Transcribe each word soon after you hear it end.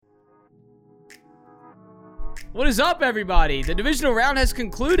What is up, everybody? The divisional round has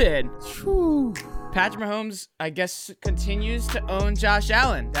concluded. Whew. Patrick Mahomes, I guess, continues to own Josh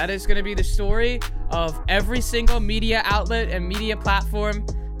Allen. That is going to be the story of every single media outlet and media platform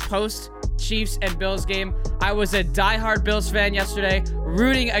post Chiefs and Bills game. I was a diehard Bills fan yesterday,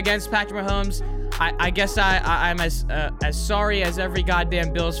 rooting against Patrick Mahomes. I guess I'm as sorry as every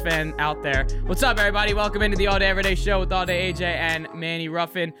goddamn Bills fan out there. What's up, everybody? Welcome into the All Day Everyday Show with All Day AJ and Manny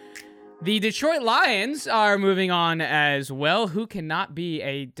Ruffin. The Detroit Lions are moving on as well. Who cannot be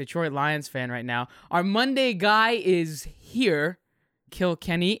a Detroit Lions fan right now? Our Monday guy is here,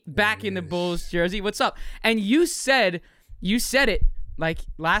 Kilkenny, back in the Bulls jersey. What's up? And you said it like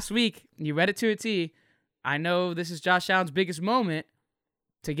last week. You read it to a T. I know this is Josh Allen's biggest moment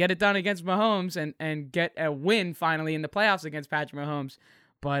to get it done against Mahomes and get a win finally in the playoffs against Patrick Mahomes.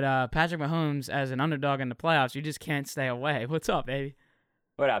 But Patrick Mahomes as an underdog in the playoffs, you just can't stay away. What's up, baby?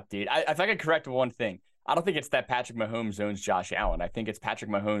 What up, dude? If I could correct one thing, I don't think it's that Patrick Mahomes owns Josh Allen. I think it's Patrick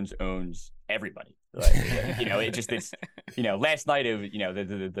Mahomes owns everybody. Like, it's last night,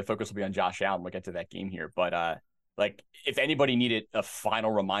 the focus will be on Josh Allen. We'll get to that game here. But, if anybody needed a final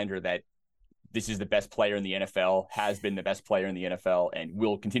reminder that this is the best player in the NFL, has been the best player in the NFL, and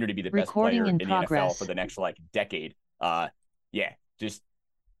will continue to be the best player in the NFL for the next, decade, just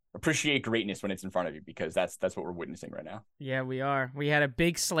appreciate greatness when it's in front of you, because that's what we're witnessing right now. Yeah, we are. We had a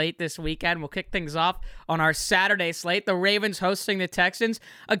big slate this weekend. We'll kick things off on our Saturday slate. The Ravens hosting the Texans.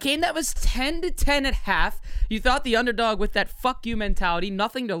 A game that was 10-10 at half. You thought the underdog with that fuck you mentality,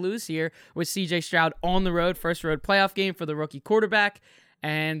 nothing to lose here with CJ Stroud on the road, first road playoff game for the rookie quarterback.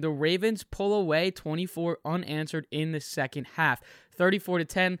 And the Ravens pull away 24 unanswered in the second half.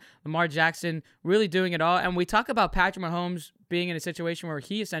 34-10, Lamar Jackson really doing it all. And we talk about Patrick Mahomes being in a situation where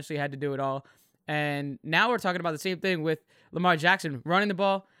he essentially had to do it all. And now we're talking about the same thing with Lamar Jackson running the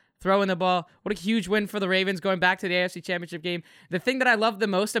ball, throwing the ball. What a huge win for the Ravens going back to the AFC Championship game. The thing that I loved the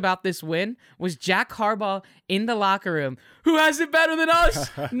most about this win was Jack Harbaugh in the locker room. Who has it better than us?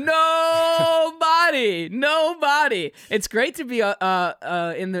 Nobody. It's great to be in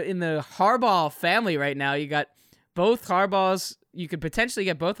the Harbaugh family right now. You got both Harbaughs. You could potentially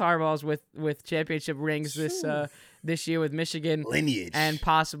get both Harbaughs with championship rings this year with Michigan lineage and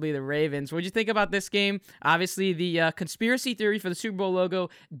possibly the Ravens. What did you think about this game? Obviously, the conspiracy theory for the Super Bowl logo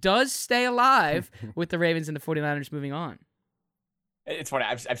does stay alive with the Ravens and the 49ers moving on. It's funny.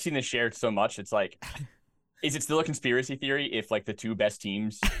 I've seen this shared so much. It's like, is it still a conspiracy theory if the two best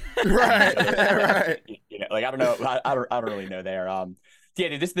teams? right. I don't know. I don't really know there.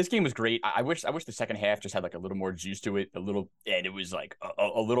 Yeah, this game was great. I wish the second half just had a little more juice to it, and it was a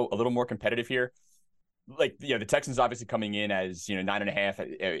little more competitive here. The Texans obviously coming in as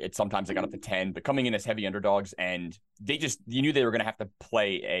 9.5. Sometimes they got up to 10, but coming in as heavy underdogs, and you knew they were going to have to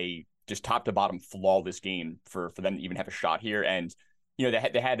play a just top to bottom flawless game for them to even have a shot here. And they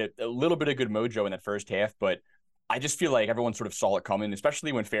had a little bit of good mojo in that first half, but I just feel like everyone sort of saw it coming,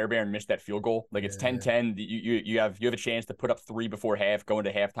 especially when Fairbairn missed that field goal. It's 10-10. You have a chance to put up 3 before half, go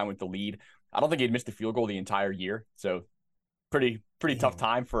into halftime with the lead. I don't think he'd missed the field goal the entire year, so pretty tough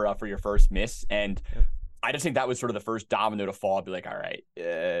time for your first miss. And I just think that was sort of the first domino to fall. I'd be like, all right,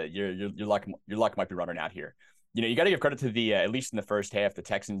 your luck might be running out here. You got to give credit to the at least in the first half, the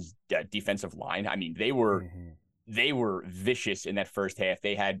Texans' defensive line. I mean, they were vicious in that first half.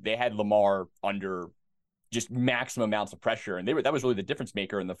 They had Lamar under just maximum amounts of pressure, and that was really the difference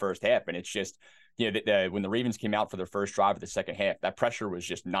maker in the first half. And it's just when the Ravens came out for their first drive of the second half, that pressure was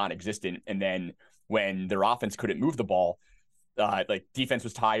just non-existent. And then when their offense couldn't move the ball, defense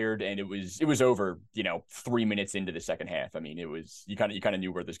was tired, and it was over 3 minutes into the second half. I mean, it was you kind of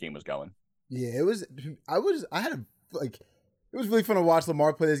knew where this game was going. Yeah, it was. It was really fun to watch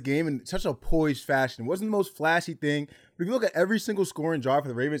Lamar play this game in such a poised fashion. It wasn't the most flashy thing, but if you look at every single scoring drive for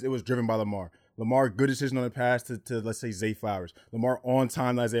the Ravens, it was driven by Lamar. Lamar, good decision on the pass to let's say, Zay Flowers. Lamar on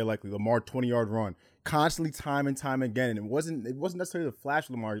time to Isaiah Likely. Lamar, 20-yard run. Constantly, time and time again. And it wasn't necessarily the flash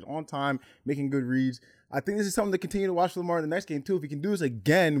of Lamar. He's on time, making good reads. I think this is something to continue to watch Lamar in the next game, too. If he can do this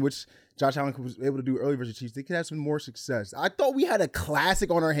again, which Josh Allen was able to do early versus Chiefs, they could have some more success. I thought we had a classic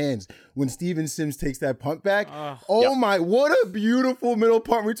on our hands when Steven Sims takes that punt back. My, what a beautiful middle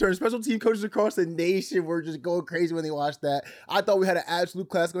punt return. Special team coaches across the nation were just going crazy when they watched that. I thought we had an absolute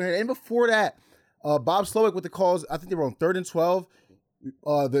classic on our hands. And before that, Bob Slowick with the calls, I think they were on 3rd and 12.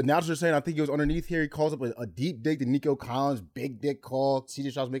 The announcers are saying, I think he was underneath here. He calls up a deep dig to Nico Collins, big dick call.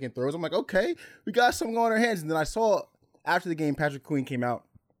 CJ Stroud's making throws. I'm like, okay, we got something going on our hands. And then I saw after the game, Patrick Queen came out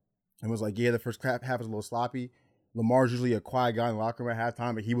and was like, yeah, the first half was a little sloppy. Lamar's usually a quiet guy in the locker room at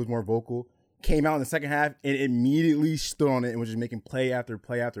halftime, but he was more vocal. came out in the second half and immediately stood on it and was just making play after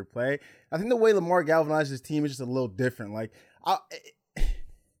play after play. I think the way Lamar galvanized his team is just a little different. Like,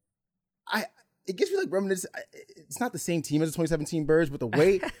 it gives me like reminiscence. It's not the same team as the 2017 Birds, but the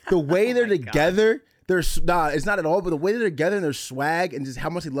way they're together, it's not at all. But the way they're together and their swag and just how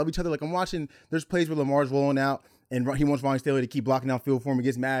much they love each other. Like I'm watching, there's plays where Lamar's rolling out and he wants Ronnie Stanley to keep blocking downfield for him. He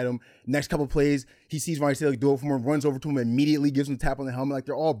gets mad at him. Next couple plays, he sees Ronnie Stanley do it for him, runs over to him, immediately gives him a tap on the helmet. Like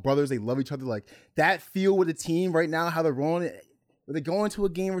they're all brothers. They love each other. Like that feel with the team right now, how they're rolling it. When they go into a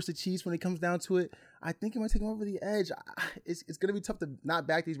game versus the Chiefs, when it comes down to it, I think it might take them over the edge. It's going to be tough to not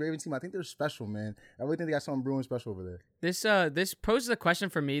back these Ravens team. I think they're special, man. I really think they got something brewing special over there. This poses a question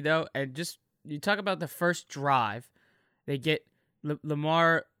for me, though, and just you talk about the first drive. They get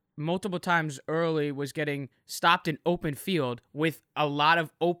Lamar multiple times early was getting stopped in open field with a lot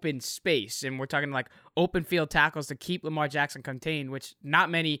of open space, and we're talking like open field tackles to keep Lamar Jackson contained, which not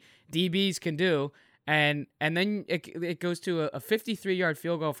many DBs can do. And then it goes to a 53-yard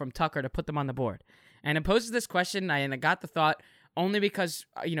field goal from Tucker to put them on the board. And it poses this question, and I got the thought only because,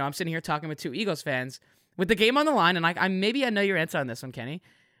 I'm sitting here talking with two Eagles fans. With the game on the line, and I maybe I know your answer on this one, Kenny.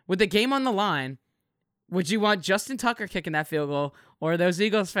 With the game on the line, would you want Justin Tucker kicking that field goal, or those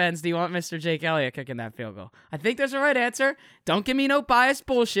Eagles fans, do you want Mr. Jake Elliott kicking that field goal? I think there's a right answer. Don't give me no biased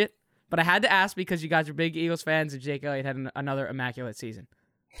bullshit, but I had to ask because you guys are big Eagles fans, and Jake Elliott had another immaculate season.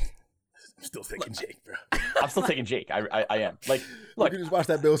 I'm still thinking Jake, bro. I'm still taking Jake. I am. Like, look, you can just watch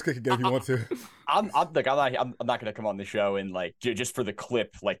that Bills kick again if you want to. I'm not going to come on the show and like just for the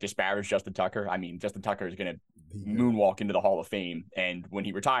clip like disparage Justin Tucker. I mean, Justin Tucker is going to moonwalk into the Hall of Fame, and when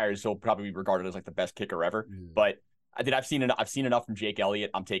he retires, he'll probably be regarded as like the best kicker ever. Yeah. But I've seen enough from Jake Elliott.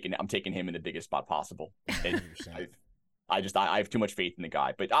 I'm taking him in the biggest spot possible. And I have too much faith in the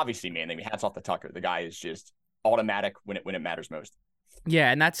guy. But obviously, man, I mean, hats off to Tucker. The guy is just automatic when it matters most.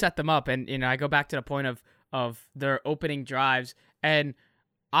 Yeah, and that set them up. And, I go back to the point of their opening drives. And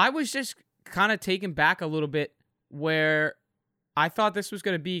I was just kind of taken back a little bit where I thought this was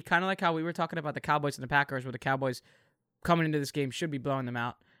going to be kind of like how we were talking about the Cowboys and the Packers, where the Cowboys coming into this game should be blowing them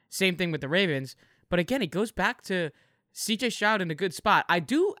out. Same thing with the Ravens. But again, it goes back to CJ Stroud in a good spot. I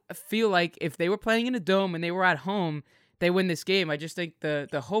do feel like if they were playing in a dome and they were at home, they win this game. I just think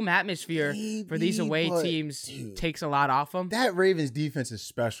the home atmosphere for these away teams takes a lot off them. That Ravens defense is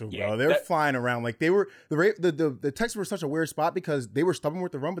special, bro. Yeah, they're flying around like they were. The Texans were such a weird spot because they were stubborn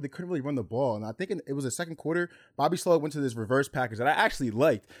with the run, but they couldn't really run the ball. And I think it was the second quarter, Bobby Slow went to this reverse package that I actually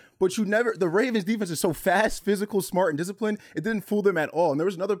liked. But the Ravens defense is so fast, physical, smart, and disciplined. It didn't fool them at all. And there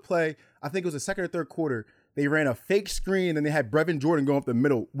was another play, I think it was the second or third quarter. They ran a fake screen and they had Brevin Jordan go up the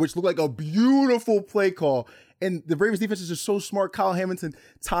middle, which looked like a beautiful play call. And the Ravens defense is just so smart. Kyle Hamilton,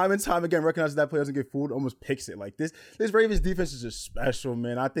 time and time again, recognizes that play doesn't get fooled, almost picks it. Like this Ravens defense is just special,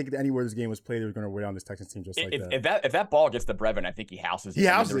 man. I think anywhere this game was played, they were going to wear down this Texans team just like that. If that ball gets to Brevin, I think he houses it. He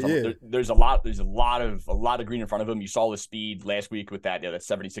houses it, yeah. There's a lot of green in front of him. You saw the speed last week with that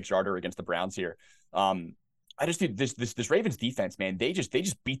 76-yarder against the Browns here. I just think this Ravens defense, man, they just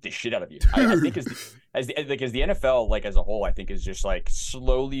beat the shit out of you. I think as the NFL like as a whole, I think is just like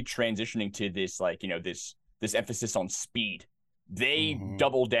slowly transitioning to this like this emphasis on speed. They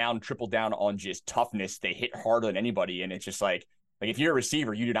double down, triple down on just toughness. They hit harder than anybody, and it's just like if you're a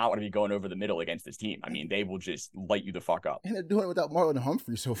receiver, you do not want to be going over the middle against this team. I mean, they will just light you the fuck up. And they're doing it without Marlon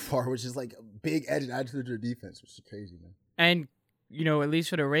Humphrey so far, which is like a big edge and attitude to their defense, which is crazy, man. And at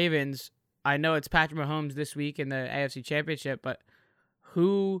least for the Ravens, I know it's Patrick Mahomes this week in the AFC Championship, but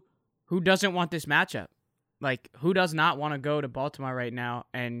who doesn't want this matchup? Like, who does not want to go to Baltimore right now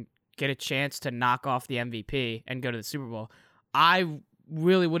and get a chance to knock off the MVP and go to the Super Bowl? I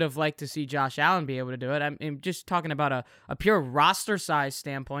really would have liked to see Josh Allen be able to do it. I'm just talking about a pure roster size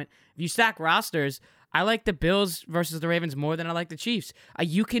standpoint. If you stack rosters, I like the Bills versus the Ravens more than I like the Chiefs.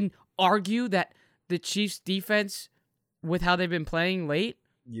 You can argue that the Chiefs defense, with how they've been playing late,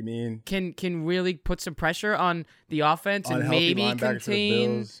 you mean can really put some pressure on the offense and maybe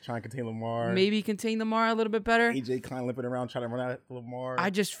contain trying to contain Lamar. Maybe contain Lamar a little bit better. AJ Klein limping around trying to run out Lamar.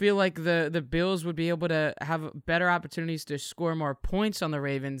 I just feel like the Bills would be able to have better opportunities to score more points on the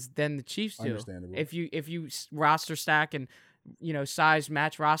Ravens than the Chiefs do. Understandable. If you roster stack and size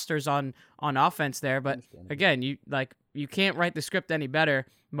match rosters on offense there, but again, you can't write the script any better.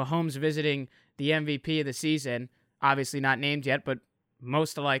 Mahomes visiting the MVP of the season, obviously not named yet, but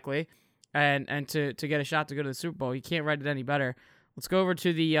most likely, and to get a shot to go to the Super Bowl. You can't write it any better. Let's go over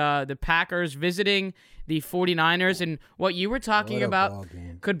to the Packers visiting the 49ers, and what you were talking about.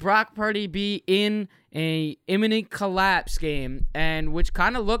 Could Brock Purdy be in a imminent collapse game, and which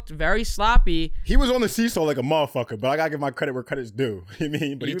kind of looked very sloppy. He was on the seesaw like a motherfucker, but I gotta give my credit where credit's due. I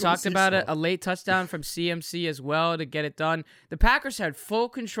mean, but you talked about a late touchdown from CMC as well to get it done. The Packers had full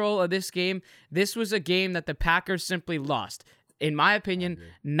control of this game. This was a game that the Packers simply lost. In my opinion,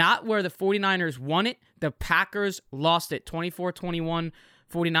 not where the 49ers won it. The Packers lost it 24-21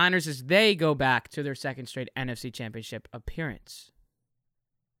 49ers as they go back to their second straight NFC Championship appearance.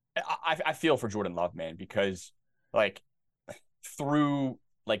 I feel for Jordan Love, man, because like through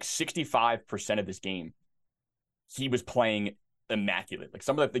like 65% of this game, he was playing immaculate. Like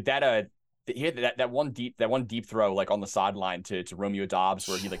some of he had that one deep throw like on the sideline to Romeo Doubs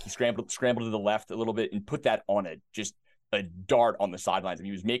where he scrambled to the left a little bit and put that on a dart on the sidelines. And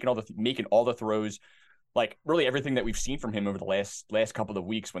he was making all the throws, like really everything that we've seen from him over the last couple of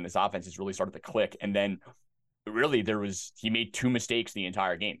weeks when this offense has really started to click. And then really he made two mistakes the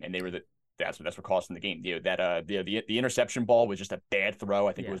entire game, and that's what cost him the game. The interception ball was just a bad throw.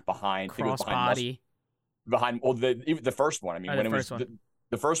 I think it was behind crossbody. The first one. I mean,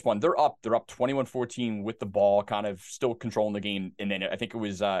 the first one, they're up 21-14 with the ball, kind of still controlling the game. And then I think it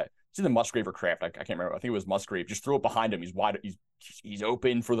was it's either Musgrave or Kraft. I can't remember. I think it was Musgrave. Just threw it behind him. He's wide. He's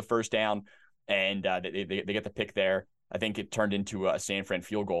open for the first down, and they get the pick there. I think it turned into a San Fran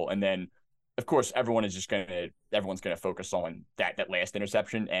field goal, and then of course everyone's gonna focus on that last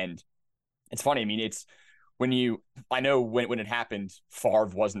interception. And it's funny. I mean, I know when it happened, Favre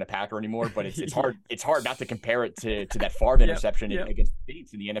wasn't a Packer anymore, but it's hard not to compare it to that Favre interception against the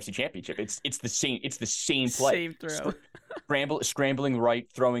Saints in the NFC Championship. It's the same play. Same throw. Scrambling right,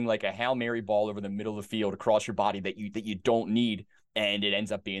 throwing like a Hail Mary ball over the middle of the field across your body that you don't need, and it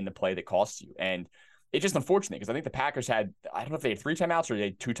ends up being the play that costs you. And it's just unfortunate because I think the Packers had, I don't know if they had 3 timeouts or they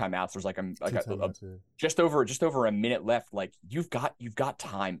had 2 timeouts. There's just over a minute left. Like you've got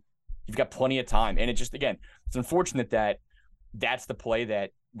time. You've got plenty of time. And it's unfortunate that that's the play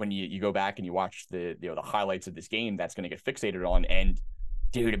that when you go back and you watch the highlights of this game, that's going to get fixated on. And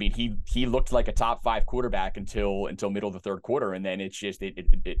dude, I mean, he looked like a top 5 quarterback until middle of the third quarter. And then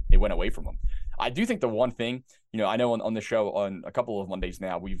it went away from him. I do think the one thing, I know on the show on a couple of Mondays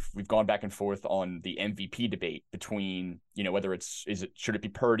now, we've gone back and forth on the MVP debate between, whether should it be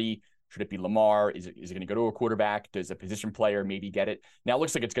Purdy? Should it be Lamar? Is it going to go to a quarterback? Does a position player maybe get it? Now it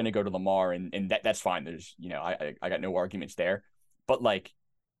looks like it's going to go to Lamar, and that's fine. There's, I got no arguments there. But like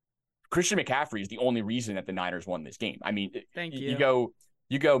Christian McCaffrey is the only reason that the Niners won this game. I mean, thank you.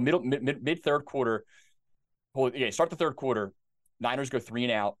 You go mid third quarter. Well, yeah, start the third quarter. Niners go 3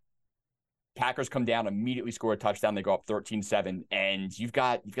 and out. Packers come down, immediately score a touchdown. They go up 13-7, and you've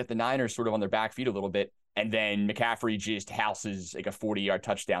got the Niners sort of on their back feet a little bit. And then McCaffrey just houses like a 40-yard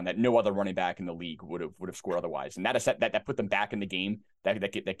touchdown that no other running back in the league would have scored otherwise. And that put them back in the game.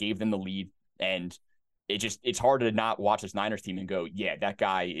 That gave them the lead. And it's hard to not watch this Niners team and go, yeah, that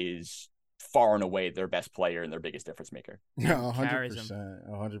guy is far and away their best player and their biggest difference maker. No, 100%,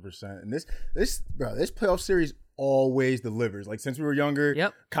 100%. And this playoff series always delivers. Like since we were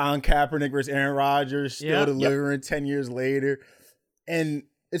younger, Colin Kaepernick versus Aaron Rodgers still delivering 10 years later. And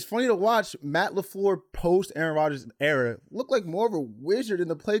it's funny to watch Matt LaFleur post Aaron Rodgers era look like more of a wizard in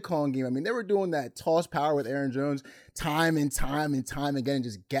the play calling game. I mean, they were doing that toss power with Aaron Jones time and time again and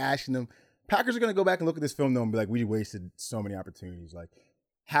just gashing them. Packers are going to go back and look at this film though and be like, we wasted so many opportunities. Like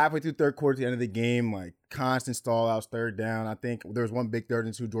halfway through third quarter to the end of the game, like constant stall outs, third down. I think there was one big 3rd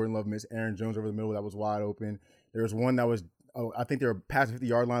and 2 Jordan Love missed Aaron Jones over the middle that was wide open. There was one that was, I think they were past the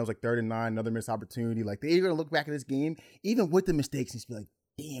 50-yard line. It was like 3rd and 9, another missed opportunity. Like they're going to look back at this game, even with the mistakes, and just be like,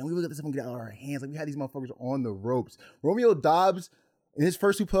 damn, we look at this and get out of our hands. Like we had these motherfuckers on the ropes. Romeo Doubs in his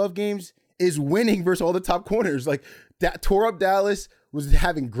first 2 playoff games is winning versus all the top corners. Like that tore up Dallas, was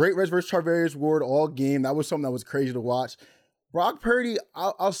having great res versus Charvarius Ward all game. That was something that was crazy to watch. Brock Purdy,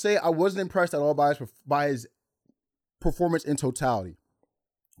 I'll say I wasn't impressed at all by his performance in totality.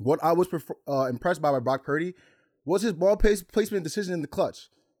 What I was impressed by Brock Purdy was his ball placement decision in the clutch.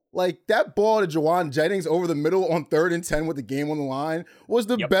 Like that ball to Jawan Jennings over the middle on 3rd and 10 with the game on the line was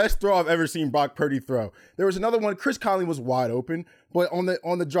the best throw I've ever seen Brock Purdy throw. There was another one. Chris Conley was wide open, but on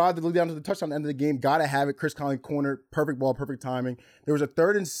the drive to lead down to the touchdown at the end of the game, gotta have it. Chris Conley corner, perfect ball, perfect timing. There was a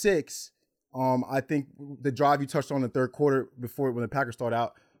 3rd and 6. I think the drive you touched on the third quarter before when the Packers started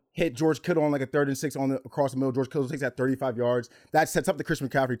out, hit George Kittle on like a 3rd and 6 across the middle. George Kittle takes that 35 yards. That sets up the Christian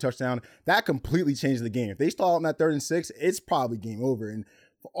McCaffrey touchdown. That completely changed the game. If they stall out in that 3rd and 6, it's probably game over. And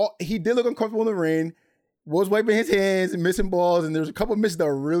he did look uncomfortable in the rain. was wiping his hands and missing balls, and there's a couple of misses that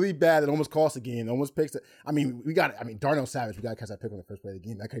were really bad that almost cost the game. Almost picks it. Darnell Savage, we got to catch that pick on the first play of the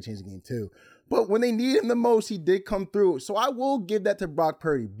game. That could have changed the game too. But when they needed him the most, he did come through. So I will give that to Brock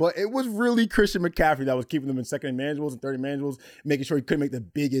Purdy. But it was really Christian McCaffrey that was keeping them in second and manageables and third and manageables, making sure he couldn't make the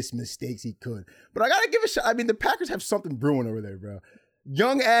biggest mistakes he could. But I got to give a shot. I mean, the Packers have something brewing over there, bro.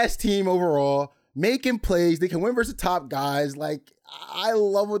 Young ass team overall, making plays. They can win versus top guys. Like, I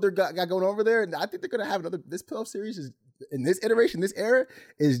love what they're got going over there, and I think they're gonna have another. This playoff series is in this iteration, this era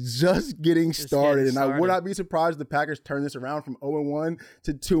is just getting started, and I would not be surprised if the Packers turn this around from 0-1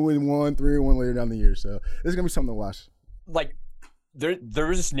 to 2-1, 3-1 later down the year. So this is gonna be something to watch. Like there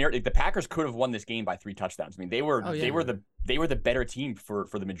was a scenario. Like, the Packers could have won this game by 3 touchdowns. I mean, they were the better team for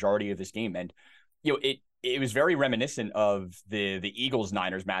the majority of this game, and it was very reminiscent of the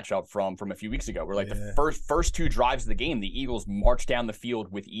Eagles-Niners matchup from a few weeks ago, where the first 2 drives of the game, the Eagles marched down the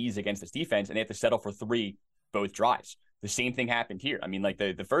field with ease against this defense, and they had to settle for 3 both drives. The same thing happened here. I mean, like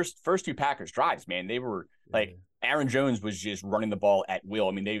the first 2 Packers drives, man, they were like Aaron Jones was just running the ball at will.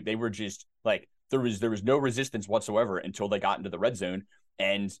 I mean, they were just like there was no resistance whatsoever until they got into the red zone.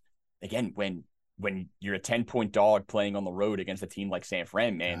 And again, when you're a 10-point dog playing on the road against a team like San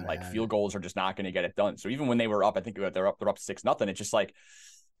Fran, man, field goals are just not going to get it done. So even when they were up, I think they're up 6-0. It's just like,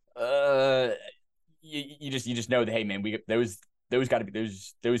 you just know that, hey man, those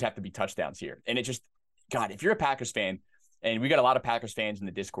have to be touchdowns here. And it just, God, if you're a Packers fan, and we got a lot of Packers fans in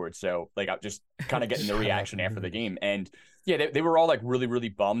the Discord, so like I'm just kind of getting the reaction after the game, and yeah, they were all like really, really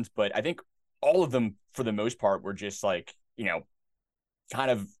bummed, but I think all of them for the most part were just like, kind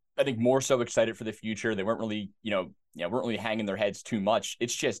of, I think more so excited for the future. They weren't really, weren't really hanging their heads too much.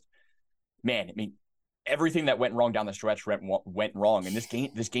 It's just, man, I mean, everything that went wrong down the stretch went wrong, and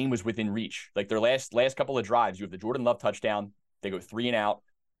this game was within reach. Like their last couple of drives, you have the Jordan Love touchdown, they go 3 and out,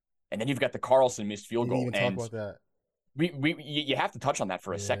 and then you've got the Carlson missed field goal. Even talk about that. You have to touch on that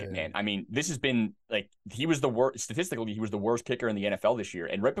for a second, man. I mean, this has been like, he was the worst statistically. He was the worst kicker in the NFL this year.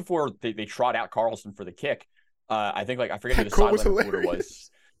 And right before they trot out Carlson for the kick, I think I forget who the sideline reporter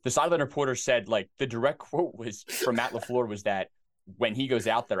was. The sideline reporter said the direct quote was from Matt LaFleur was that when he goes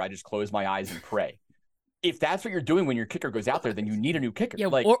out there, I just close my eyes and pray. If that's what you're doing when your kicker goes out there, then you need a new kicker. Yeah,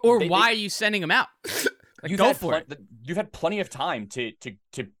 why are you sending him out? Go for it. You've had plenty of time to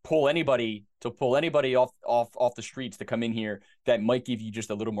pull anybody off the streets to come in here that might give you just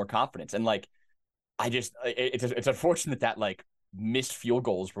a little more confidence. And it's unfortunate that missed field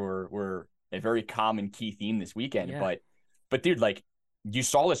goals were a very common key theme this weekend. Yeah. But dude, you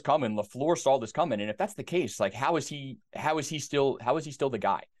saw this coming. LaFleur saw this coming, and if that's the case, how is he still the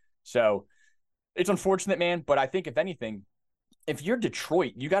guy? So it's unfortunate, man. But I think if anything, if you're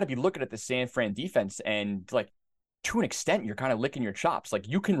Detroit, you got to be looking at the San Fran defense, and to an extent, you're kind of licking your chops.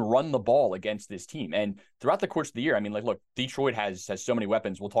 You can run the ball against this team, and throughout the course of the year, I mean, look, Detroit has so many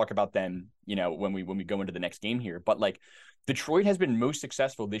weapons. We'll talk about them, when we go into the next game here. But Detroit has been most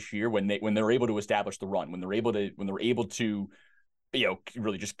successful this year when they're able to establish the run, when they're able to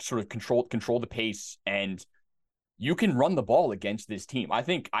really just sort of control the pace, and you can run the ball against this team. I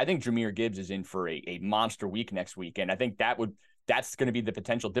think Jahmyr Gibbs is in for a monster week next week, and I think that's going to be the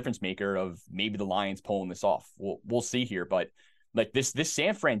potential difference maker of maybe the Lions pulling this off. We'll see here, but this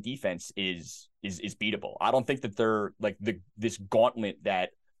San Fran defense is beatable. I don't think that they're this gauntlet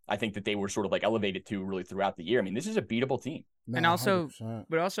that I think that they were sort of elevated to really throughout the year. I mean, this is a beatable team. No, and also, 100%.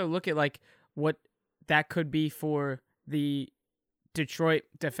 But also look at what that could be for the Detroit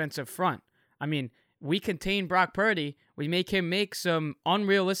defensive front. I mean, we contain Brock Purdy. We make him make some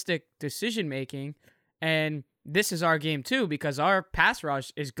unrealistic decision making, and this is our game too, because our pass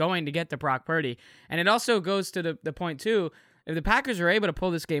rush is going to get to Brock Purdy. And it also goes to the point too, if the Packers are able to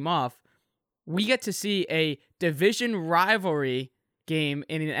pull this game off, we get to see a division rivalry game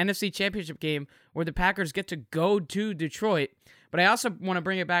in an NFC Championship game where the Packers get to go to Detroit. But I also want to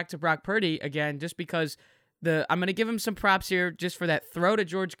bring it back to Brock Purdy again, just because I'm going to give him some props here just for that throw to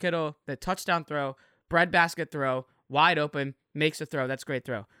George Kittle, that touchdown throw, breadbasket throw, wide open, makes a throw. That's a great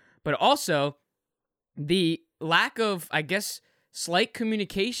throw. But also the lack of, I guess, slight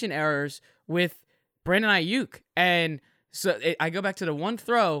communication errors with Brandon Ayuk. And so I go back to the one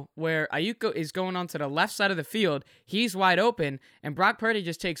throw where Ayuk is going onto the left side of the field. He's wide open, and Brock Purdy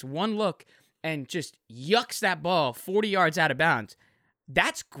just takes one look and just yucks that ball 40 yards out of bounds.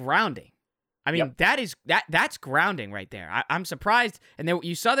 That's grounding. I mean, yep. That's grounding right there. I'm surprised. And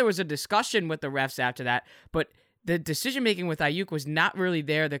you saw there was a discussion with the refs after that, but the decision-making with Ayuk was not really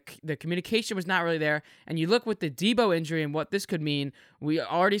there. The communication was not really there. And you look with the Debo injury and what this could mean. We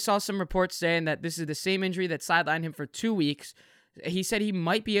already saw some reports saying that this is the same injury that sidelined him for 2 weeks. He said he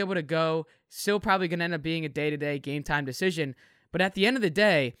might be able to go, still probably going to end up being a day-to-day game time decision. But at the end of the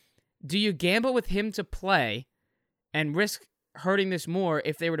day, do you gamble with him to play and risk hurting this more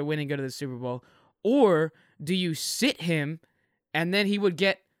if they were to win and go to the Super Bowl? Or do you sit him and then he would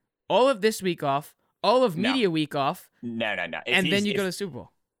get all of this week off, all of media week off? No. And then you go to the Super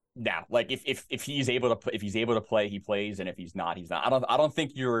Bowl. No, like if he's able to play, he plays, and if he's not, he's not. I don't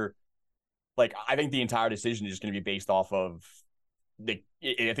think you're like. I think the entire decision is going to be based off of I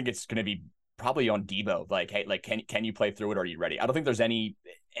think it's going to be probably on Debo. Like, hey, like can you play through it? Or are you ready? I don't think there's any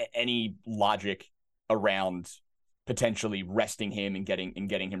logic around potentially resting him and getting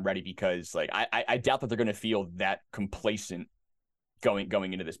him ready, because like I doubt that they're going to feel that complacent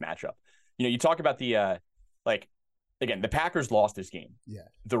going into this matchup. You know, you talk about the like. Again, the Packers lost this game. Yeah.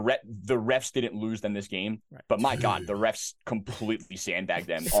 The refs didn't lose them this game, right. But my God, the refs completely sandbagged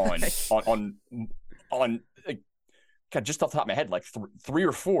them on like, God, just off the top of my head, like three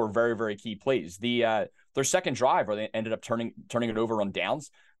or four very, very key plays. Their second drive, where they ended up turning it over on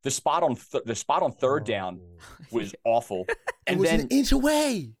downs. The spot on third down was awful. And it was an inch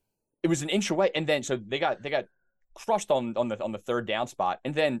away. It was an inch away, and then so they got crushed on the third down spot,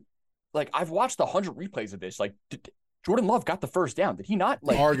 and then like I've watched 100 replays of this, like. Jordan Love got the first down. Did he not?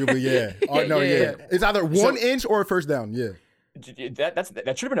 Like, arguably, yeah. Yeah. It's either 1 inch or a first down. Yeah. That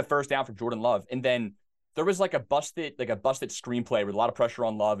should have been a first down for Jordan Love. And then there was like a busted screenplay with a lot of pressure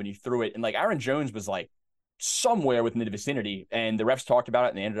on Love, and he threw it. And like Aaron Jones was like somewhere within the vicinity, and the refs talked about it,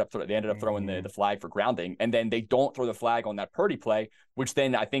 and they ended up throwing the flag for grounding. And then they don't throw the flag on that Purdy play, which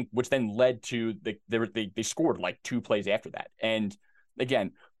then led to they scored like 2 plays after that. And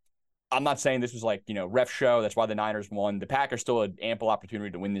again, I'm not saying this was like, you know, ref show. That's why the Niners won. The Packers still had ample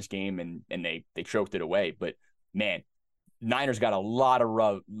opportunity to win this game, and they choked it away. But man, Niners got a lot of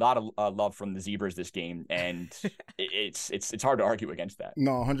love from the Zebras this game, and it's hard to argue against that.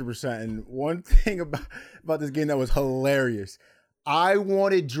 No, 100%. And one thing about this game that was hilarious, I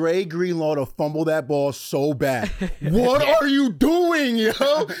wanted Dre Greenlaw to fumble that ball so bad. What are you doing, yo?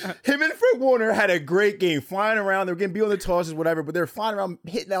 Him and Fred Warner had a great game, flying around. They were getting beat on the tosses, whatever, but they're flying around,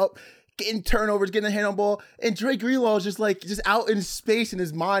 hitting out, getting turnovers, getting a hand on ball. And Dre Greenlaw is just out in space in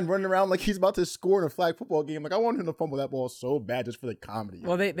his mind, running around like he's about to score in a flag football game. Like, I wanted him to fumble that ball so bad just for the comedy.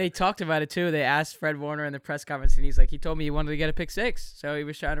 Well, they talked about it too. They asked Fred Warner in the press conference, and he's like, he told me he wanted to get a pick 6, so he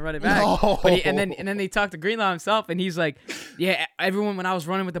was trying to run it back. No. But and then they talked to Greenlaw himself, and he's like, yeah, everyone, when I was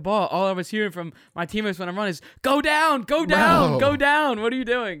running with the ball, all I was hearing from my teammates when I'm running is, go down, go down, go down. What are you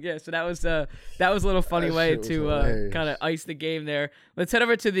doing? Yeah, so that was a little funny way to kind of ice the game there. Let's head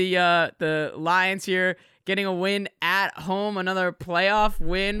over to the Lions here, getting a win at home, another playoff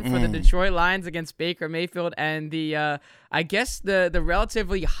win for the Detroit Lions against Baker Mayfield and the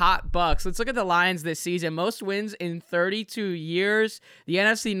relatively hot Bucs. Let's look at the Lions this season. Most wins in 32 years. The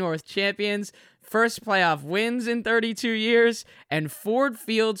NFC North champions. First playoff wins in 32 years, and Ford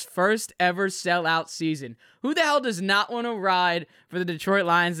Field's first ever sellout season. Who the hell does not want to ride for the Detroit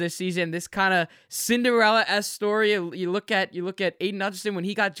Lions this season? This kind of Cinderella-esque story. You look at Aiden Hutchinson when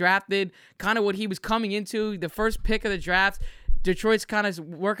he got drafted, kind of what he was coming into, the first pick of the draft. Detroit's kind of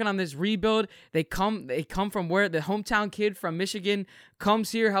working on this rebuild. They come from where the hometown kid from Michigan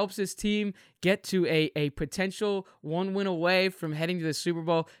comes here, helps his team get to a potential 1 win away from heading to the Super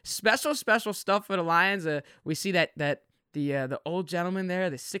Bowl. Special stuff for the Lions. We see that the old gentleman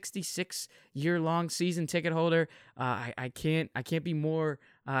there, the 66-year-long season ticket holder. I can't be more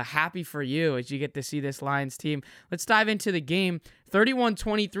happy for you as you get to see this Lions team. Let's dive into the game.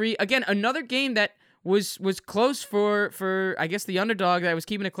 31-23. Again, another game that was close for I guess the underdog that was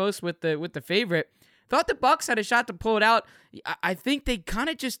keeping it close with the favorite. Thought the Bucs had a shot to pull it out. I think they kind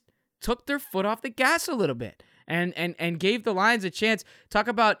of just took their foot off the gas a little bit and gave the Lions a chance. Talk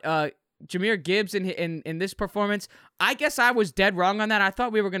about Jahmyr Gibbs in this performance. I guess I was dead wrong on that. I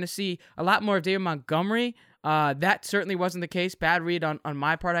thought we were going to see a lot more of David Montgomery. That certainly wasn't the case. Bad read on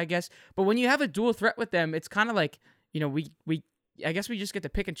my part, I guess. But when you have a dual threat with them, it's kind of like, you know, I guess we just get to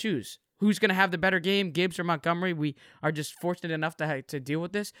pick and choose who's going to have the better game, Gibbs or Montgomery. We are just fortunate enough to deal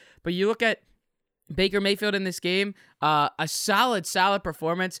with this. But you look at Baker Mayfield in this game, a solid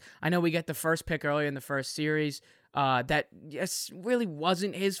performance. I know we get the first pick early in the first series. That really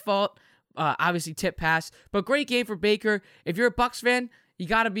wasn't his fault. Obviously, tip pass, but great game for Baker. If you're a Bucs fan, you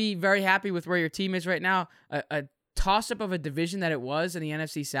got to be very happy with where your team is right now. A toss-up of a division that it was in the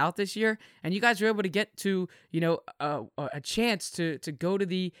NFC South this year, and you guys were able to get to, you know, a chance to go to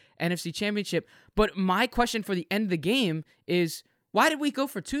the NFC Championship. But my question for the end of the game is, why did we go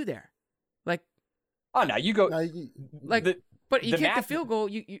for 2 there? Like, oh no, you go like But you the kick the math, field goal,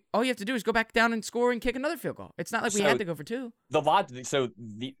 you all you have to do is go back down and score and kick another field goal. It's not like we so had to go for 2.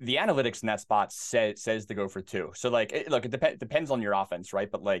 the analytics in that spot says to go for 2. So like, look, it depends on your offense, right?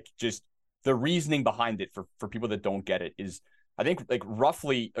 But like, just the reasoning behind it for people that don't get it is, I think, like,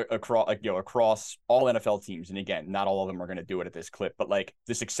 roughly across, like, across all NFL teams, and again, not all of them are going to do it at this clip, but like,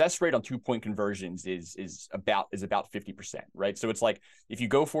 the success rate on 2-point conversions is about 50%, right? So it's like, if you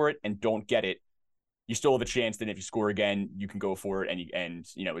go for it and don't get it, you still have a chance. Then if you score again, you can go for it, and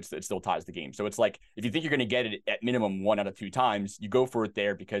it still ties the game. So it's like, if you think you're going to get it at minimum 1 out of 2 times, you go for it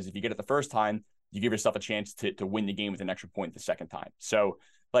there, because if you get it the first time, you give yourself a chance to win the game with an extra point the second time. So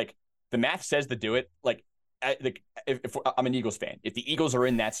like, the math says to do it. Like, if I'm an Eagles fan, if the Eagles are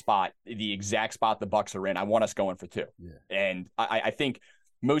in that spot, the exact spot the Bucs are in, I want us going for 2. Yeah. And I think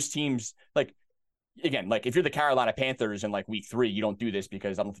most teams, like, again, like, if you're the Carolina Panthers in like week 3, you don't do this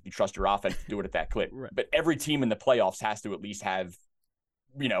because I don't think you trust your offense to do it at that clip. Right. But every team in the playoffs has to at least have,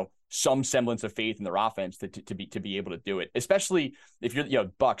 some semblance of faith in their offense to be able to do it. Especially if you're,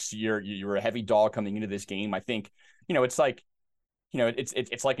 Bucs, you're a heavy dog coming into this game. I think, it's like,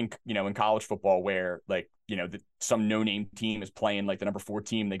 it's like in college football where, like, some no-name team is playing like the number 4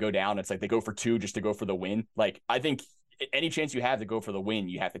 team. They go down. It's like they go for 2 just to go for the win. Like, I think any chance you have to go for the win,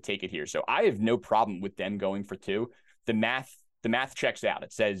 you have to take it here. So I have no problem with them going for 2. The math checks out.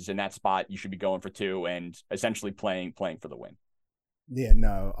 It says in that spot you should be going for 2 and essentially playing for the win. Yeah,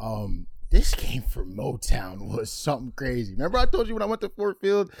 no. This game for Motown was something crazy. Remember I told you when I went to Ford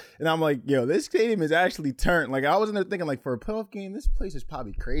Field, and I'm like, yo, this stadium is actually turned. Like, I was in there thinking, like, for a playoff game, this place is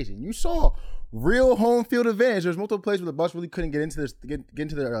probably crazy. And you saw real home field advantage. There's multiple places where the Bucs really couldn't get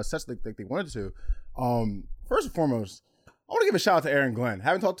into their sets like they wanted to. First and foremost, I want to give a shout out to Aaron Glenn.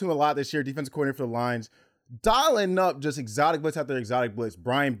 Haven't talked to him a lot this year, defensive coordinator for the Lions. Dialing up just exotic blitz after exotic blitz.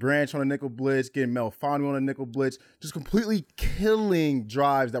 Brian Branch on a nickel blitz, getting Mel Fanu on a nickel blitz, just completely killing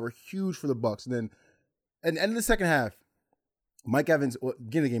drives that were huge for the Bucs. And then at the end of the second half, beginning of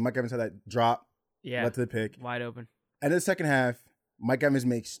the game, Mike Evans had that drop, led to the pick. Wide open. And in the second half, Mike Evans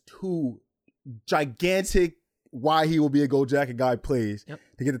makes 2 gigantic why he will be a gold jacket guy plays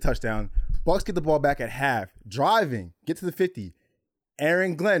to get the touchdown. Bucs get the ball back at half, driving, get to the 50.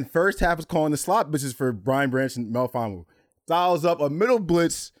 Aaron Glenn, first half, was calling the slot blitzes for Brian Branch and Mel Fanu. Dials up a middle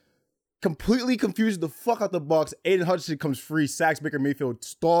blitz, completely confuses the fuck out the Bucs. Aiden Hutchinson comes free, sacks Baker Mayfield,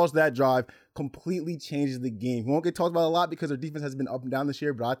 stalls that drive, completely changes the game. He won't get talked about a lot because their defense has been up and down this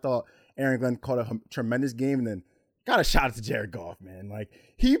year, but I thought Aaron Glenn caught a tremendous game. And then got a shout out to Jared Goff, man. Like,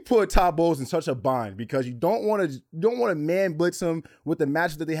 he put Todd Bowles in such a bind because you don't want to man blitz him with the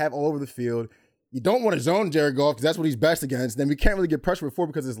matchup that they have all over the field. You don't want to zone Jared Goff because that's what he's best against. Then we can't really get pressure before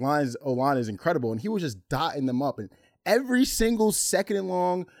because his O-line is incredible. And he was just dotting them up. And every single second and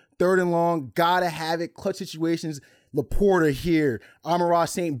long, third and long, gotta have it, clutch situations. Laporta here, Amon-Ra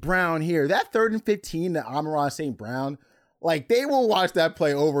St. Brown here. That 3rd and 15 to Amon-Ra St. Brown, like, they will watch that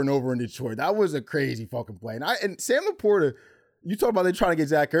play over and over in Detroit. That was a crazy fucking play. And Sam Laporta, you talk about they trying to get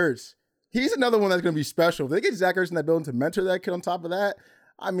Zach Ertz. He's another one that's going to be special. If they get Zach Ertz in that building to mentor that kid on top of that,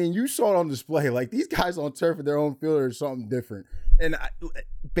 I mean, you saw it on display. Like, these guys on turf at their own field are something different. And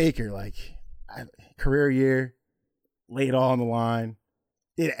Baker, like, career year, laid it all on the line,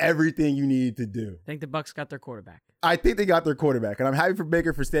 did everything you needed to do. I think the Bucs got their quarterback. I think they got their quarterback. And I'm happy for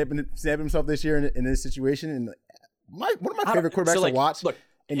Baker for stamping himself this year in this situation. And one of my favorite quarterbacks to watch. Look,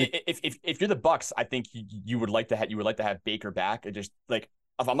 if you're the Bucs, I think you would like to have Baker back. It just, like,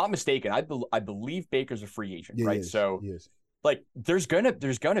 if I'm not mistaken, I believe Baker's a free agent, yeah, right? He is. Like, there's gonna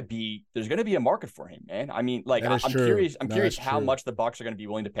be a market for him, man. I mean, like, I'm curious how much the Bucs are gonna be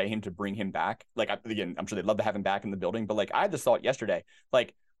willing to pay him to bring him back. Like, again, I'm sure they'd love to have him back in the building, but, like, I had this thought yesterday.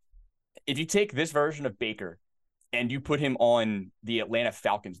 Like, if you take this version of Baker and you put him on the Atlanta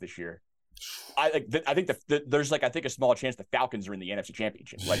Falcons this year, I think there's a small chance the Falcons are in the NFC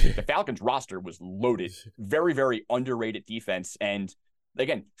Championship. Like, the Falcons roster was loaded, very, very underrated defense, and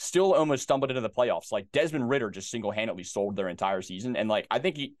again, still almost stumbled into the playoffs. Like, Desmond Ridder just single-handedly sold their entire season. And, like, I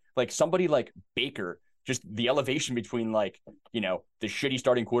think somebody like Baker, just the elevation between, like, the shitty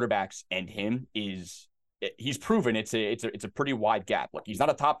starting quarterbacks and him he's proven it's a pretty wide gap. Like, he's not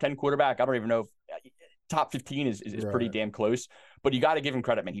a top 10 quarterback. I don't even know if top 15 is right. Pretty damn close, but you got to give him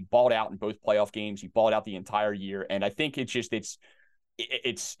credit, man. He balled out in both playoff games. He balled out the entire year. And I think it's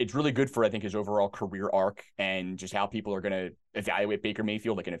it's really good for, I think, his overall career arc and just how people are going to evaluate Baker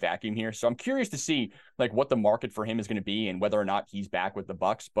Mayfield like in a vacuum here. So I'm curious to see like what the market for him is going to be and whether or not he's back with the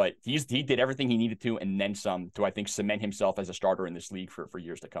Bucs. But he did everything he needed to and then some to, I think, cement himself as a starter in this league for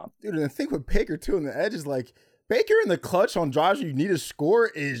years to come. Dude, and the thing with Baker too on the edge is like Baker in the clutch on drives you need to score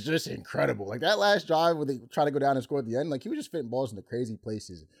is just incredible. Like that last drive where they try to go down and score at the end, like he was just fitting balls into crazy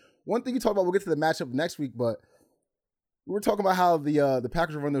places. One thing you talk about, we'll get to the matchup next week, but we were talking about how the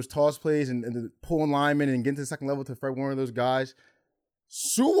Packers run those toss plays and the pulling linemen and getting to the second level to Fred Warner, those guys.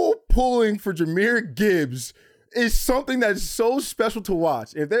 Sewell pulling for Jahmyr Gibbs is something that's so special to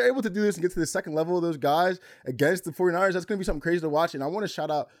watch. If they're able to do this and get to the second level of those guys against the 49ers, that's going to be something crazy to watch. And I want to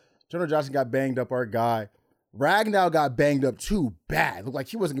shout out, Jonah Johnson got banged up, our guy. Ragnow got banged up too bad. Looked like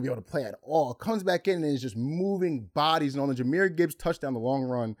he wasn't going to be able to play at all. Comes back in and is just moving bodies. And on the Jahmyr Gibbs touchdown, the long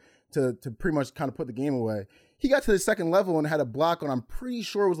run to pretty much kind of put the game away. He got to the second level and had a block on, I'm pretty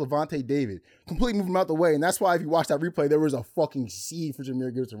sure it was Levante David. Completely moved him out the way. And that's why if you watch that replay, there was a fucking seed for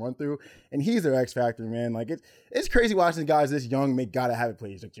Jahmyr Gibbs to run through. And he's their X factor, man. Like it's crazy watching guys this young make gotta have it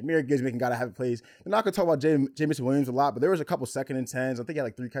plays. Like Jahmyr Gibbs making gotta have it plays. They're not gonna talk about Jameson Williams a lot, but there was a couple 2nd and 10s. I think he had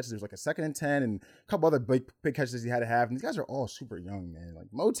like 3 catches. There was like a 2nd and 10 and a couple other big catches he had to have. And these guys are all super young, man.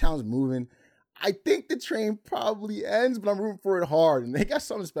 Like Motown's moving. I think the train probably ends, but I'm rooting for it hard. And they got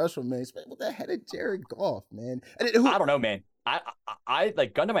something special, man. Especially with that head of Jared Goff, man. And I don't know, man. I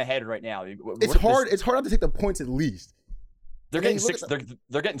like gun to my head right now. It's hard. It's hard not to take the points at least. They're getting 6.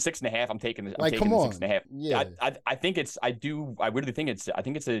 They're getting 6.5. I'm taking the 6.5. Yeah. I think it's. I really think it's. I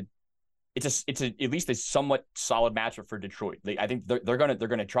think it's at least a somewhat solid matchup for Detroit. I think they're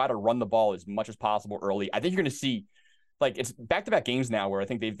gonna try to run the ball as much as possible early. I think you're gonna see. Like it's back-to-back games now where I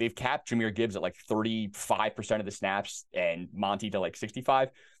think they've capped Jahmyr Gibbs at like 35% of the snaps and Monty to like 65.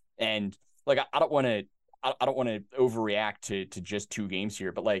 And like I don't want to overreact to just 2 games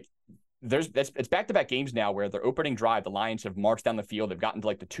here, but like it's back-to-back games now where their opening drive, the Lions have marched down the field, they've gotten to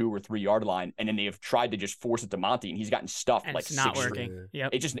like the 2 or 3 yard line, and then they have tried to just force it to Monty, and he's gotten stuffed and like it's not working.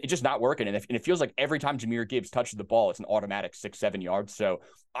 Yep. It's just not working, and it feels like every time Jahmyr Gibbs touches the ball, it's an automatic 6-7 yards. So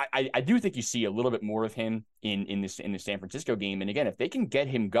I do think you see a little bit more of him in the San Francisco game, and again, if they can get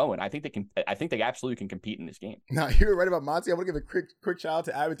him going, I think they absolutely can compete in this game. Now you're right about Monty. I want to give a quick shout out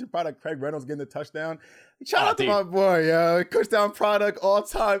to Abington product Craig Reynolds getting the touchdoam. Shout out to my boy, yo. Touchdown product,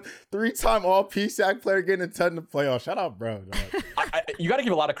 all-time, 3-time all-PSAC player getting a ton in the playoffs. Shout out, bro. You got to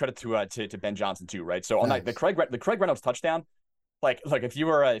give a lot of credit to Ben Johnson too, right? So on the Craig Reynolds touchdown, like if you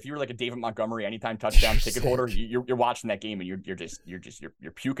were like a David Montgomery anytime touchdown ticket holder, you're watching that game and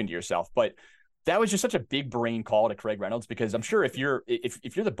you're puking to yourself. But that was just such a big brain call to Craig Reynolds, because I'm sure if you're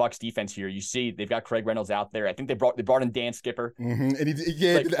the Bucs defense here, you see they've got Craig Reynolds out there. I think they brought in Dan Skipper. Mm-hmm. And he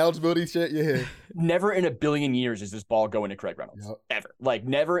did the eligibility shit. Yeah. Never in a billion years is this ball going to Craig Reynolds. Yep. Ever. Like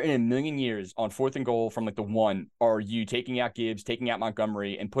never in a million years on 4th and goal from like the 1 are you taking out Gibbs, taking out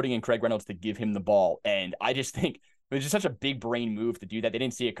Montgomery, and putting in Craig Reynolds to give him the ball. And I just think it was just such a big brain move to do that. They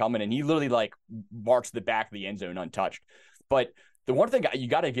didn't see it coming, and he literally like marched to the back of the end zone untouched. But the one thing you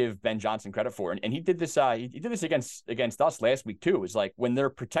got to give Ben Johnson credit for, and he did this. He did this against us last week too. Is like when they're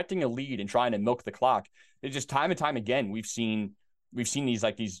protecting a lead and trying to milk the clock. It's just time and time again we've seen these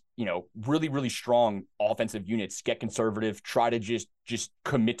really really strong offensive units get conservative, try to just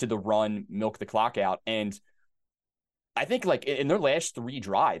commit to the run, milk the clock out. And I think like in their last 3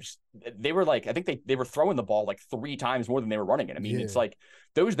 drives, they were like, I think they were throwing the ball like 3 times more than they were running it. I mean, It's like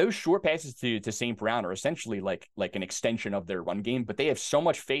those short passes to St. Brown are essentially like an extension of their run game, but they have so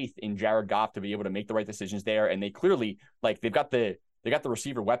much faith in Jared Goff to be able to make the right decisions there. And they clearly like they've got the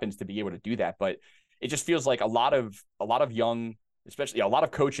receiver weapons to be able to do that. But it just feels like a lot of young, especially a lot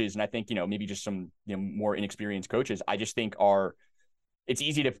of coaches, and I think, maybe just some more inexperienced coaches, I just think it's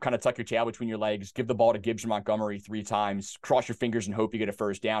easy to kind of tuck your tail between your legs, give the ball to Gibbs or Montgomery 3 times, cross your fingers and hope you get a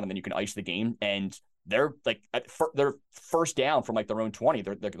first down, and then you can ice the game. And they're like, they're first down from like their own 20.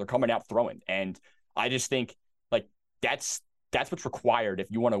 They're coming out throwing. And I just think like that's what's required if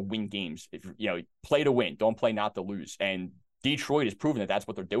you want to win games. If play to win, don't play not to lose. And Detroit has proven that that's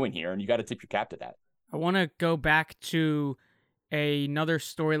what they're doing here, and you got to tip your cap to that. I want to go back to another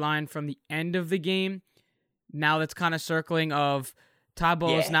storyline from the end of the game. Now that's kind of circling of Todd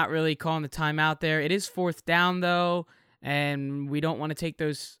Bowles not really calling the timeout there. It is 4th down, though, and we don't want to take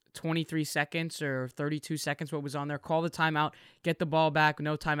those 23 seconds or 32 seconds, what was on there. Call the timeout, get the ball back with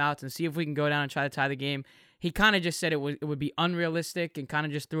no timeouts, and see if we can go down and try to tie the game. He kind of just said it would be unrealistic and kind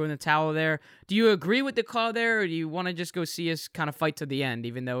of just threw in the towel there. Do you agree with the call there, or do you want to just go see us kind of fight to the end,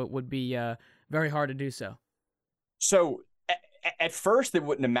 even though it would be very hard to do so? So at first, it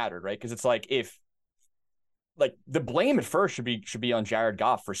wouldn't have mattered, right? Because it's like if like the blame at first should be on Jared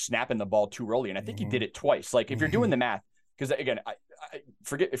Goff for snapping the ball too early, and I think he did it twice. Like if you're doing the math, because again,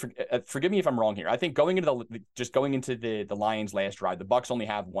 forgive me if I'm wrong here. I think going into the Lions' last drive, the Bucs only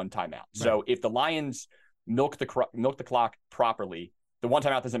have one timeout. Right. So if the Lions milk the clock properly, the one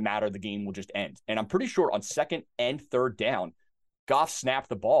timeout doesn't matter. The game will just end. And I'm pretty sure on second and third down, Goff snapped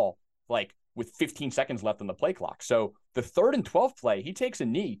the ball like with 15 seconds left on the play clock. So the 3rd and 12 play, he takes a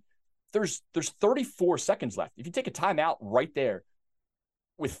knee. There's 34 seconds left. If you take a timeout right there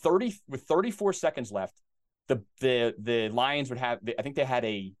with 34 seconds left, the Lions would have, I think they had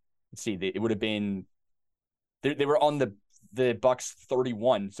it would have been, they were on the Bucs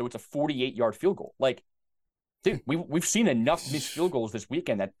 31. So it's a 48-yard field goal. Like, dude, we've seen enough missed field goals this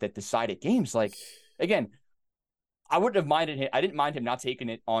weekend that decided games. Like, again, I wouldn't have minded him. I didn't mind him not taking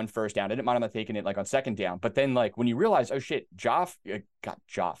it on first down. I didn't mind him not taking it like on second down. But then like when you realize, oh shit, Goff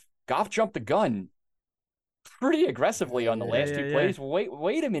jumped the gun pretty aggressively on the last two plays.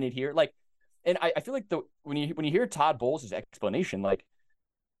 Wait a minute here. Like, and I feel like when you hear Todd Bowles' explanation, like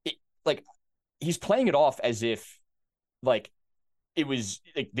he's playing it off as if like it was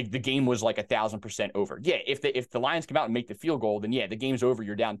like the game was like 1,000% over. Yeah, if the Lions come out and make the field goal, then yeah, the game's over.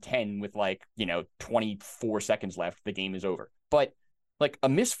 You're down 10 with 24 seconds left. The game is over. But like a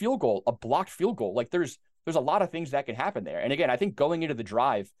missed field goal, a blocked field goal, like there's a lot of things that can happen there. And again, I think going into the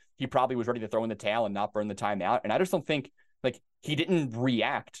drive, he probably was ready to throw in the towel and not burn the timeout. And I just don't think like he didn't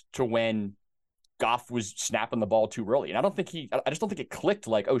react to when Goff was snapping the ball too early. And I just don't think it clicked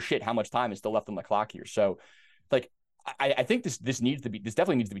like, oh shit, how much time is still left on the clock here. So like, I think this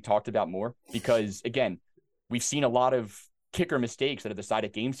definitely needs to be talked about more because again, we've seen a lot of kicker mistakes that have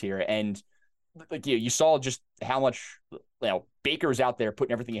decided games here. And like you saw just how much Baker's out there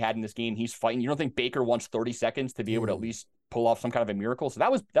putting everything he had in this game. He's fighting. You don't think Baker wants 30 seconds to be able to at least pull off some kind of a miracle? So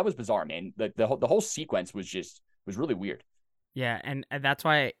that was bizarre, man. The whole sequence was really weird. Yeah, and that's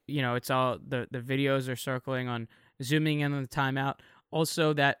why, it's all the videos are circling on zooming in on the timeout.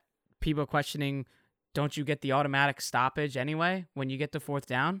 Also that people questioning, don't you get the automatic stoppage anyway when you get to fourth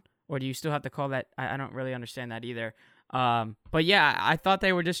down? Or do you still have to call that? I don't really understand that either. But yeah, I thought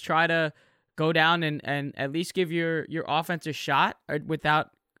they would just try to go down and at least give your offense a shot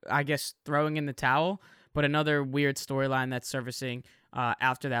without, I guess, throwing in the towel. But another weird storyline that's surfacing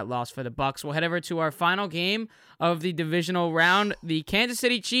after that loss for the Bucs. We'll head over to our final game of the divisional round. The Kansas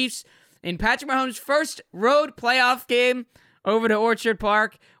City Chiefs in Patrick Mahomes' first road playoff game over to Orchard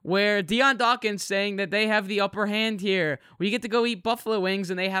Park, where Deion Dawkins saying that they have the upper hand here. We get to go eat buffalo wings,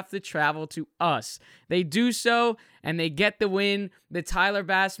 and they have to travel to us. They do so, and they get the win. The Tyler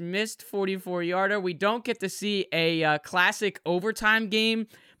Bass missed 44-yarder. We don't get to see a classic overtime game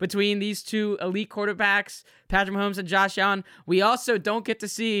between these two elite quarterbacks, Patrick Mahomes and Josh Allen. We also don't get to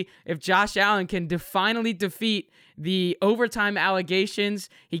see if Josh Allen can finally defeat the overtime allegations.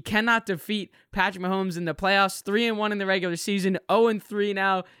 He cannot defeat Patrick Mahomes in the playoffs. 3-1 in the regular season, 0-3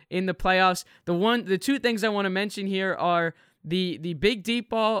 now in the playoffs. The two things I want to mention here are the big deep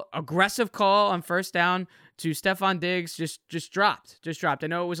ball, aggressive call on first down to Stephon Diggs just dropped. I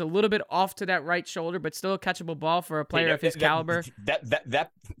know it was a little bit off to that right shoulder, but still a catchable ball for a player of his caliber.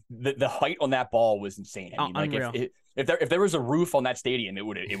 The height on that ball was insane. I mean, unreal. If there was a roof on that stadium, it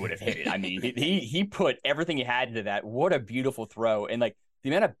would have hit it. I mean, he put everything he had into that. What a beautiful throw. And like the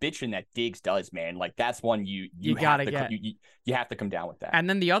amount of bitching that Diggs does, man, like that's one you have to you have to come down with that. And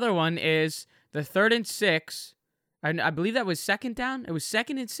then the other one is the 3rd and 6. I believe that was second down. It was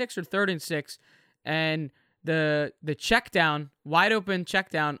 2nd and 6 or 3rd and 6. And the check down, wide open check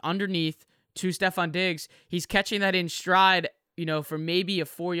down underneath to Stephon Diggs. He's catching that in stride, for maybe a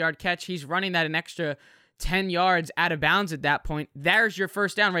 4-yard catch. He's running that an extra 10 yards out of bounds at that point. There's your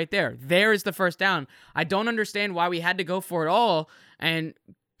first down right there. There is the first down. I don't understand why we had to go for it all and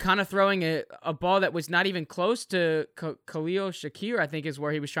kind of throwing a ball that was not even close to Khalil Shakir, I think is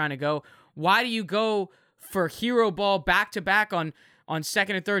where he was trying to go. Why do you go for hero ball back-to-back on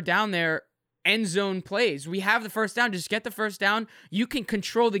 2nd and 3rd down there? End zone plays. We have the first down. Just get the first down. You can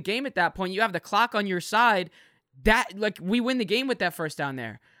control the game at that point. You have the clock on your side. We win the game with that first down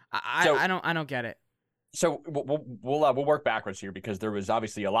there. I don't get it. So we'll work backwards here because there was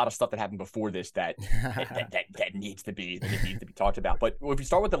obviously a lot of stuff that happened before this that needs to be talked about. But if you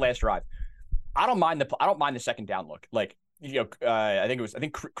start with the last drive, I don't mind the second down look. Like I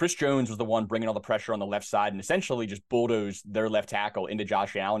think Chris Jones was the one bringing all the pressure on the left side and essentially just bulldozed their left tackle into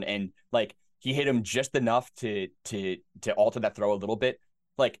Josh Allen, and like he hit him just enough to alter that throw a little bit.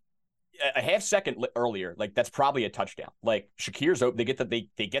 Like a half second earlier, like that's probably a touchdown. Like Shakir's open, they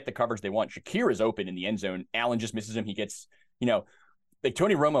get the coverage they want. Shakir is open in the end zone. Allen just misses him. He gets like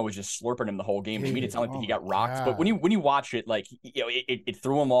Tony Romo was just slurping him the whole game. He made it sound like he got rocked. But when you watch it, like, you know, it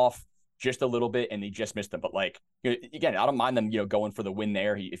threw him off just a little bit, and they just missed him. But like, you know, again, I don't mind them, you know, going for the win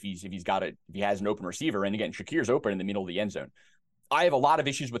there. If he has an open receiver, and again, Shakir's open in the middle of the end zone. I have a lot of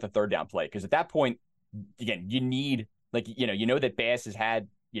issues with the third down play, because at that point, again, you need, like, you know that Bass has had,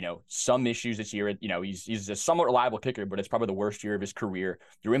 you know, some issues this year. You know, he's a somewhat reliable kicker, but it's probably the worst year of his career.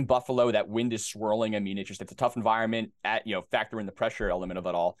 You're in Buffalo, that wind is swirling. I mean, it's a tough environment. Factor in the pressure element of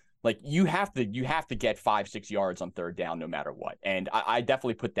it all. Like, you have to get 5-6 yards on third down no matter what. And I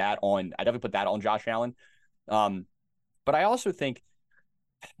definitely put that on. Josh Allen. But I also think,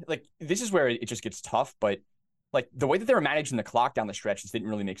 like, this is where it just gets tough. But like, the way that they were managing the clock down the stretch just didn't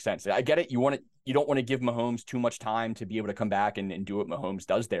really make sense. I get it. You don't want to give Mahomes too much time to be able to come back and do what Mahomes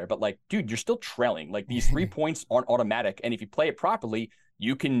does there. But like, dude, you're still trailing. Like, these 3 points aren't automatic. And if you play it properly,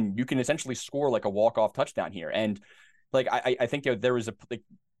 you can essentially score like a walk-off touchdown here. And like, I think, you know, there was a, like,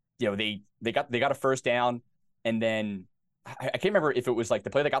 you know, they got a first down, and then I can't remember if it was like the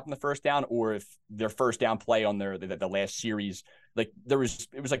play that got them the first down, or if their first down play on the last series, like, it was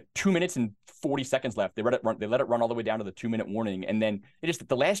like 2 minutes and 40 seconds left. They let it run all the way down to the 2-minute warning. And then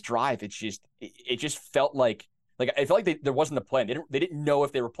the last drive, it just felt like I felt like there wasn't a plan. They didn't know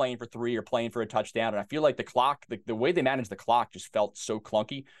if they were playing for 3 or playing for a touchdown. And I feel like the clock, the way they managed the clock just felt so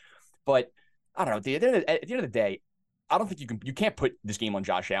clunky. But I don't know, at the end of the day, I don't think you can't put this game on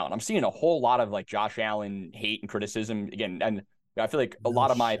Josh Allen. I'm seeing a whole lot of like Josh Allen hate and criticism again. And I feel like a lot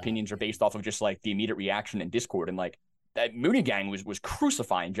of my opinions are based off of just like the immediate reaction and Discord. And like, that Mooney gang was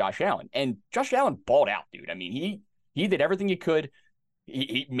crucifying Josh Allen, and Josh Allen balled out, dude. I mean, he did everything he could.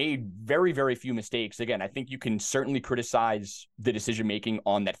 He made very, very few mistakes. Again, I think you can certainly criticize the decision-making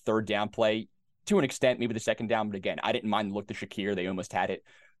on that third down play to an extent, maybe the second down. But again, I didn't mind the look to Shakir. They almost had it.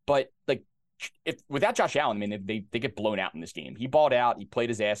 But like, if without Josh Allen, I mean, they get blown out in this game. He balled out. He played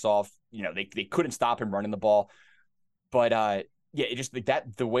his ass off. You know, they couldn't stop him running the ball. But yeah, it just like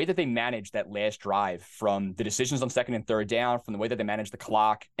that, the way that they managed that last drive, from the decisions on second and third down, from the way that they managed the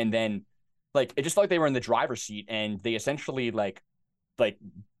clock, and then like, it just felt like they were in the driver's seat, and they essentially like,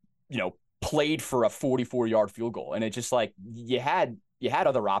 you know, played for a 44-yard field goal. And it just like, you had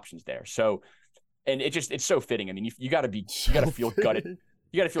other options there. So, and it's so fitting. I mean, you got to feel gutted.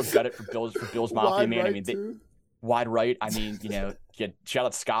 You got to feel gutted for Bills Mafia, man. I mean, wide right. I mean, you know, shout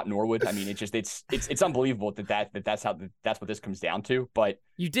out Scott Norwood. I mean, it's unbelievable that's what this comes down to. But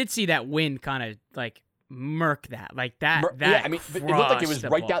you did see that wind kind of like murk that, like that. Yeah, I mean, it looked like it was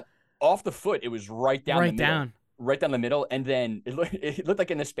right down off the foot. It was right down the middle. Right down the middle, and then it looked like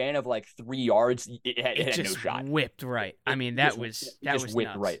in the span of like 3 yards, it had just no shot. Whipped right. I mean, that was whipped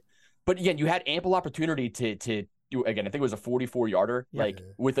nuts. Right. But again, you had ample opportunity to do, again, I think it was a 44-yarder,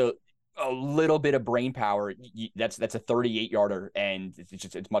 with a little bit of brain power. That's a 38-yarder, and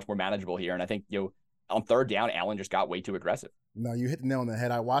it's much more manageable here. And I think, you know, on third down, Allen just got way too aggressive. No, you hit the nail on the head.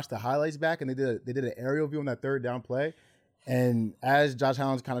 I watched the highlights back, and they did an aerial view on that third down play. And as Josh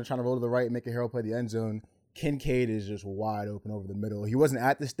Allen's kind of trying to roll to the right and make a hero play the end zone, Kincaid is just wide open over the middle. He wasn't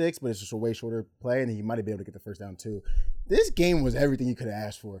at the sticks, but it's just a way shorter play, and he might have been able to get the first down too. This game was everything you could have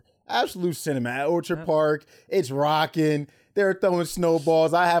asked for. Absolute cinema at Orchard Park. It's rocking. They're throwing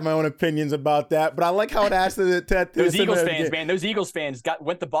snowballs. I have my own opinions about that, but I like how it asked to those Eagles fans, man. Those Eagles fans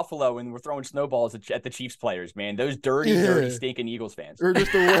went to Buffalo and were throwing snowballs at the Chiefs players, man. Those dirty, stinking Eagles fans. We're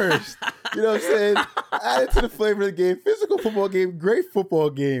just the worst. You know what I'm saying? Added to the flavor of the game. Physical football game. Great football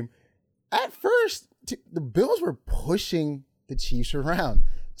game. At first, the Bills were pushing the Chiefs around.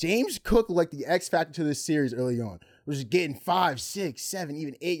 James Cook looked like the X factor to this series early on. Was getting 5, 6, 7,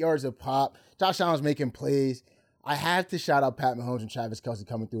 even 8 yards of pop. Josh Allen's making plays. I have to shout out Pat Mahomes and Travis Kelce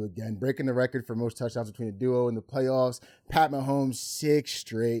coming through again, breaking the record for most touchdowns between the duo in the playoffs. Pat Mahomes, 6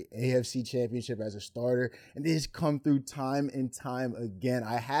 straight AFC championship as a starter, and this has come through time and time again.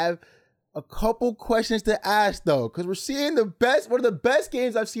 I have a couple questions to ask, though, because we're seeing one of the best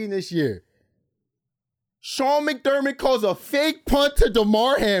games I've seen this year. Sean McDermott calls a fake punt to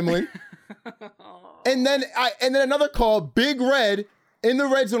DeMar Hamlin. and then another call, Big Red, in the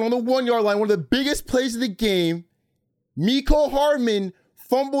red zone on the 1-yard line, one of the biggest plays of the game. Mecole Hardman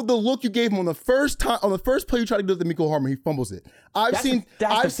fumbled the look you gave him on the first play you tried to do to Mecole Hardman. He fumbles it. I've seen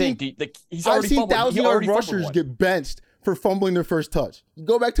 1,000-yard rushers get benched for fumbling their first touch. You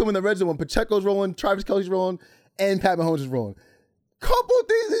go back to him in the red zone when Pacheco's rolling, Travis Kelce's rolling, and Pat Mahomes is rolling. Couple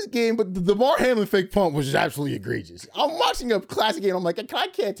things in this game, but the DeMar Hamlin fake punt was just absolutely egregious. I'm watching a classic game. I'm like, I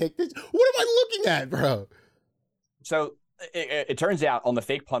can't take this. What am I looking at, bro? So it turns out on the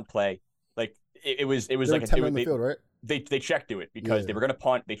fake punt play, like it was like 10 on the field, right? They checked to it because they were going to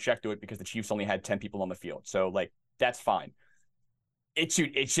punt. They checked to it because the Chiefs only had 10 people on the field. So like, that's fine. It's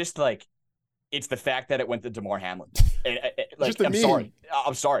just like, it's the fact that it went to Damar Hamlin. And like, I'm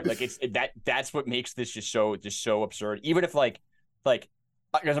sorry. Like that's what makes this just so absurd. Even if like,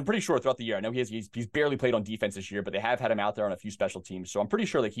 because I'm pretty sure throughout the year, I know he's barely played on defense this year, but they have had him out there on a few special teams. So I'm pretty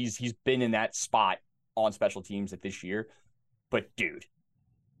sure like he's been in that spot on special teams like this year. But dude,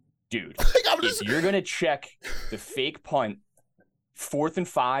 if you're gonna check the fake punt 4th and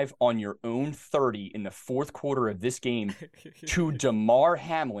 5 on your own 30 in the fourth quarter of this game to Damar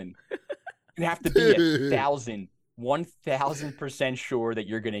Hamlin, you have to be 1,000% sure that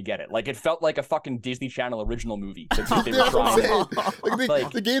you're gonna get it. Like, it felt like a fucking Disney Channel original movie. They were trying.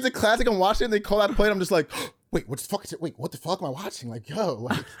 The game's a classic. I'm watching it, they call that play, and I'm just like, wait, what the fuck is it? Wait, what the fuck am I watching? Like, yo,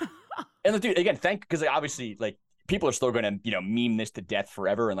 like. And dude, again, because like, obviously, like, people are still gonna meme this to death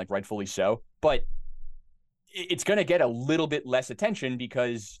forever, and like rightfully so. But it's gonna get a little bit less attention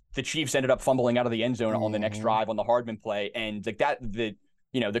because the Chiefs ended up fumbling out of the end zone on the next drive on the Hardman play, and like that the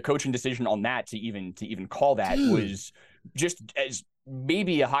coaching decision on that to even call that was just as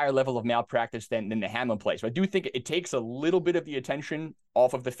maybe a higher level of malpractice than the Hamlin play. So I do think it takes a little bit of the attention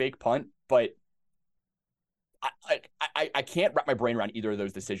off of the fake punt, but I can't wrap my brain around either of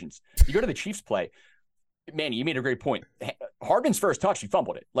those decisions. You go to the Chiefs play, Manny, you made a great point. Hardman's first touch, he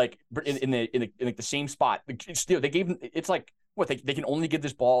fumbled it, like in the same spot. Still, they gave him. It's like what they can only give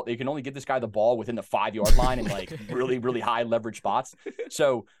this ball. They can only give this guy the ball within the 5-yard line in like really high leverage spots.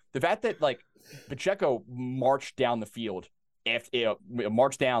 So the fact that like Pacheco marched down the field after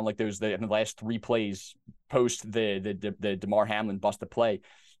marched down like there's the last 3 plays post the Damar Hamlin busted play,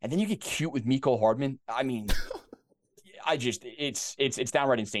 and then you get cute with Mecole Hardman. I mean. It's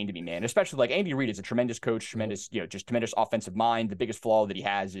downright insane to me, man. Especially like Andy Reid is a tremendous coach, tremendous offensive mind. The biggest flaw that he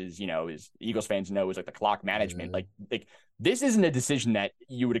has is Eagles fans know is like the clock management. Like this isn't a decision that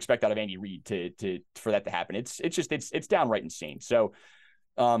you would expect out of Andy Reid for that to happen. It's downright insane. So,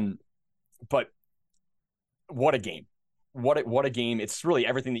 but what a game. What a game. It's really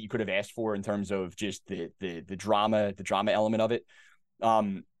everything that you could have asked for in terms of just the drama element of it.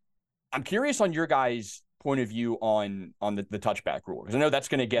 I'm curious on your guys' point of view on the touchback rule, because I know that's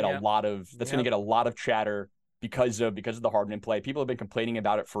going to get a lot of going to get a lot of chatter because of the Hardman play. People have been complaining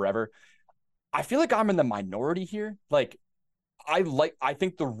about it forever. I feel like I'm in the minority here. Like I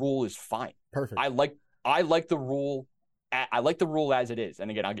think the rule is fine. Perfect. I like the rule. I like the rule as it is. And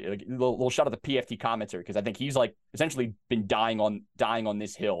again, I'll get a little shout out the PFT commenter, because I think he's like essentially been dying on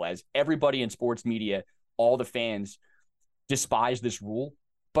this hill, as everybody in sports media, all the fans despise this rule.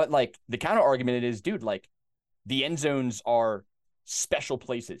 But like the counter argument is, dude, like the end zones are special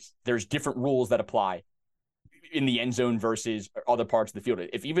places. There's different rules that apply in the end zone versus other parts of the field.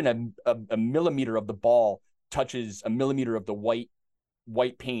 If even a millimeter of the ball touches a millimeter of the white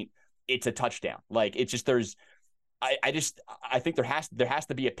paint, it's a touchdown. Like it's just I think there has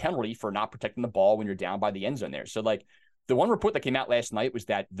to be a penalty for not protecting the ball when you're down by the end zone there. So like the one report that came out last night was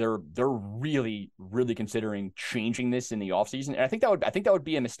that they're really considering changing this in the offseason. And I think that would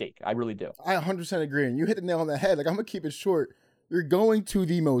be a mistake. I really do. I 100% agree. And you hit the nail on the head. Like, I'm going to keep it short. You're going to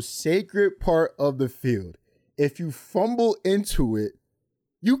the most sacred part of the field. If you fumble into it,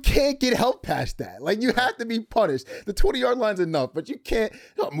 you can't get help past that. Like, you have to be punished. The 20-yard line's enough, but you can't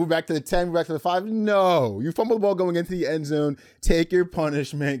move back to the 10, move back to the 5. No. You fumble the ball going into the end zone, take your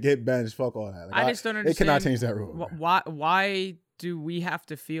punishment, get benched, fuck all that. Like, I just don't understand. They cannot change that rule. Why do we have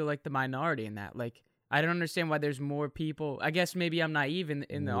to feel like the minority in that? Like, I don't understand why there's more people. I guess maybe I'm naive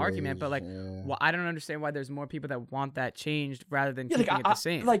in the argument, but like, I don't understand why there's more people that want that changed rather than keeping it the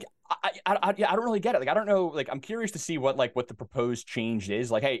same. I don't really get it. Like, I don't know. Like, I'm curious to see what the proposed change is.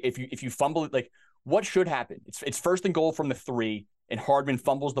 Like, hey, if you fumble it, like, what should happen? It's first and goal from the 3, and Hardman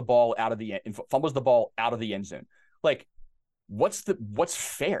fumbles the ball out of the end zone. Like, what's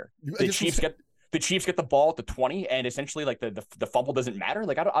fair? The Chiefs get the ball at the 20, and essentially like the fumble doesn't matter.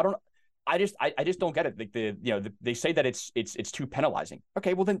 Like, I just don't get it. Like they say that it's too penalizing.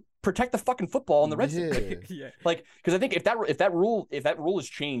 Okay, well then protect the fucking football in the red zone. Yeah. Like, because I think if that rule is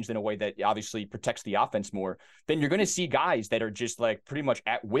changed in a way that obviously protects the offense more, then you're going to see guys that are just like pretty much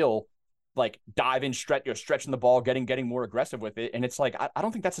at will, like dive in, stretching the ball, getting more aggressive with it, and it's like I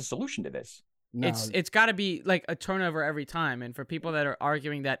don't think that's a solution to this. No. It's got to be like a turnover every time, and for people that are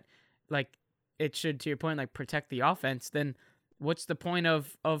arguing that like it should, to your point, like protect the offense, then what's the point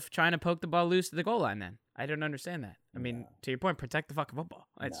of trying to poke the ball loose to the goal line then? I don't understand that. I mean, to your point, protect the fucking football.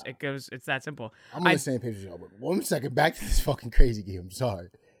 It's that simple. I'm on the same page with y'all, but 1 second, back to this fucking crazy game. I'm sorry.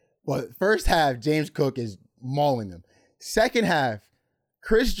 But first half, James Cook is mauling them. Second half,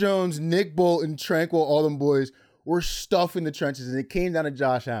 Chris Jones, Nick Bolton, Tranquil, all them boys were stuffing the trenches, and it came down to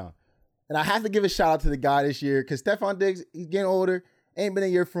Josh Allen. And I have to give a shout out to the guy this year, because Stephon Diggs, he's getting older. Ain't been a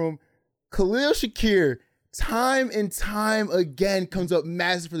year from Khalil Shakir. Time and time again comes up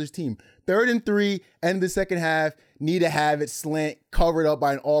massive for this team. 3rd and 3, end of the second half. Need to have it slant, covered up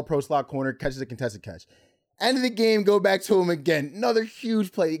by an all-pro slot corner, catches a contested catch. End of the game, go back to him again. Another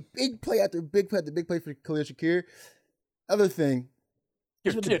huge play. Big play after big play after big play for Khalil Shakir. Other thing.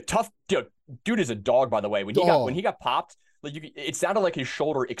 Dude is a dog, by the way. When he got popped, like it sounded like his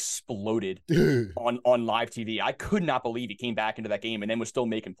shoulder exploded on live TV. I could not believe he came back into that game and then was still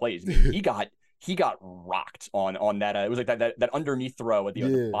making plays. I mean, he got rocked on that. It was like that underneath throw at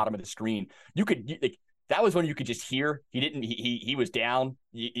the bottom of the screen. That was when you could just hear he was down.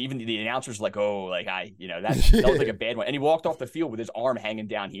 Even the announcers were like, that was like a bad one. And he walked off the field with his arm hanging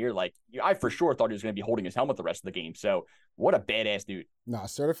down here. Like I for sure thought he was going to be holding his helmet the rest of the game. So what a badass dude. Nah,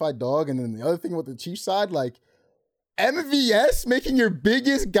 certified dog. And then the other thing with the Chiefs side, like MVS making your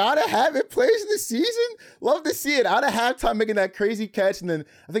biggest gotta have it plays in the season. Love to see it. Out of halftime making that crazy catch. And then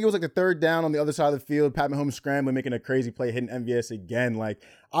I think it was like the 3rd down on the other side of the field. Pat Mahomes scrambling, making a crazy play, hitting MVS again. Like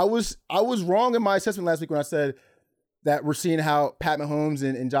I was wrong in my assessment last week when I said that we're seeing how Pat Mahomes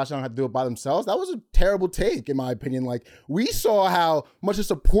and Josh Allen have to do it by themselves. That was a terrible take, in my opinion. Like, we saw how much a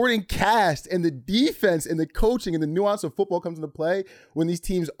supporting cast and the defense and the coaching and the nuance of football comes into play when these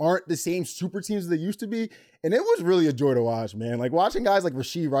teams aren't the same super teams as they used to be. And it was really a joy to watch, man. Like, watching guys like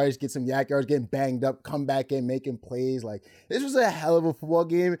Rashee Rice get some yak yards, getting banged up, come back in, making plays. Like, this was a hell of a football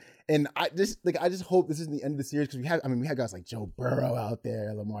game. And I just hope this isn't the end of the series because we had guys like Joe Burrow out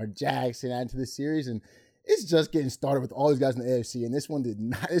there, Lamar Jackson added to the series, and it's just getting started with all these guys in the AFC, and this one did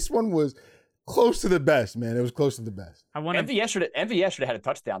not. This one was close to the best, man. It was close to the best. MVS should have had a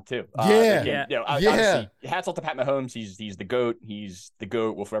touchdown too. Obviously, hats off to Pat Mahomes. He's the GOAT. He's the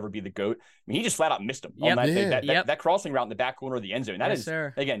GOAT. Will forever be the GOAT. I mean, he just flat out missed him on that crossing route in the back corner of the end zone. That is,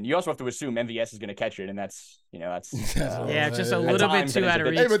 again, you also have to assume MVS is going to catch it, and that's just a little bit too out of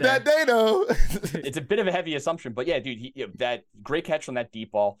reach. Hey, but that day though, it's a bit of a heavy assumption. But yeah, dude, that great catch on that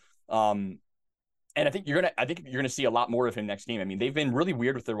deep ball. And I think you're gonna see a lot more of him next game. I mean, they've been really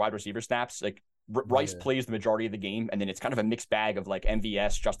weird with their wide receiver snaps. Like Rice plays the majority of the game, and then it's kind of a mixed bag of like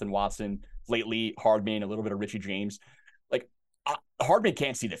MVS, Justin Watson, lately Hardman, a little bit of Richie James. Like Hardman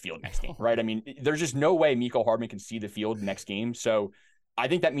can't see the field next game, right? I mean, there's just no way Mecole Hardman can see the field next game. So I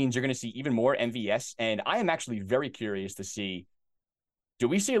think that means you're going to see even more MVS, and I am actually very curious to see. Do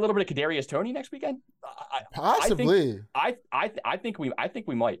we see a little bit of Kadarius Toney next weekend? Possibly. I think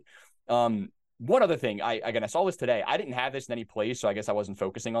we might. One other thing, I saw this today. I didn't have this in any plays, so I guess I wasn't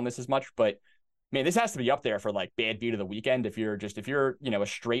focusing on this as much. But man, this has to be up there for like bad beat of the weekend. If you're a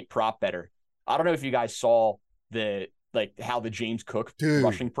straight prop better. I don't know if you guys saw how the James Cook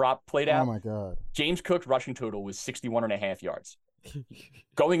rushing prop played out. Oh my God. James Cook's rushing total was 61.5 yards.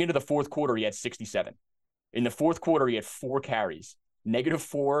 Going into the fourth quarter, he had 67. In the fourth quarter, he had 4 carries,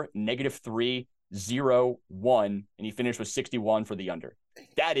 -4, -3, 0, 1, and he finished with 61 for the under.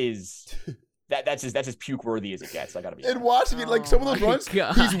 That is. That's as puke worthy as it gets. I gotta be. And watching it, like some of those runs,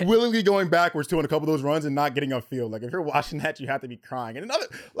 he's willingly going backwards too on a couple of those runs and not getting upfield. Like if you're watching that, you have to be crying. And another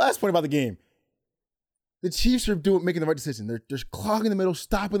last point about the game: the Chiefs are making the right decision. They're clogging the middle,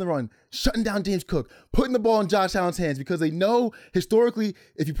 stopping the run, shutting down James Cook, putting the ball in Josh Allen's hands because they know historically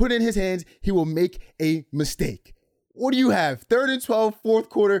if you put it in his hands, he will make a mistake. What do you have? 3rd and 12, fourth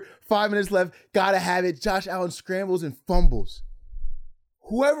quarter, 5 minutes left. Gotta have it. Josh Allen scrambles and fumbles.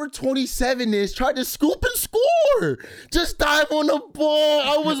 Whoever 27 is tried to scoop and score. Just dive on the ball.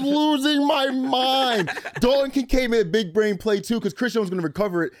 I was losing my mind. Dalton Kincaid made a big brain play too because Chris Jones was going to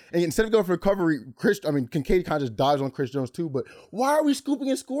recover it. And instead of going for recovery, Kincaid kind of just dives on Chris Jones too. But why are we scooping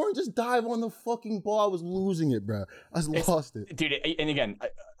and scoring? Just dive on the fucking ball. I was losing it, bro. Lost it. Dude, and again,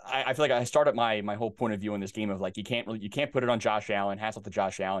 I feel like I started my whole point of view in this game of like you can't put it on Josh Allen. Hats off to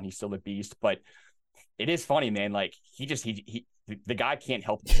Josh Allen. He's still a beast. But it is funny, man. Like the guy can't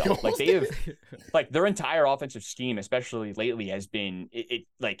help himself. Like they have, like their entire offensive scheme, especially lately, has been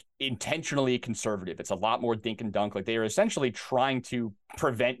like intentionally conservative. It's a lot more dink and dunk. Like they are essentially trying to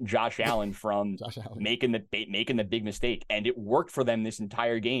prevent Josh Allen from making the big mistake, and it worked for them this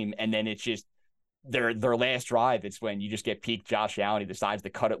entire game. And then it's just their last drive. It's when you just get peak Josh Allen. He decides to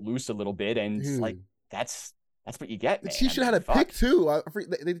cut it loose a little bit, and it's like that's what you get, man. He should have had a pick, too. I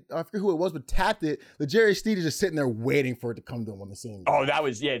forget who it was, but tapped it. The Jerry Sneed is just sitting there waiting for it to come to him on the scene. Oh, that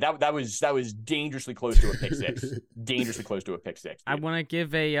was dangerously close to a pick six. Dangerously close to a pick six. Dude. I want to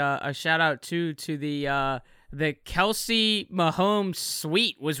give a shout out, too, to the the Kelsey Mahomes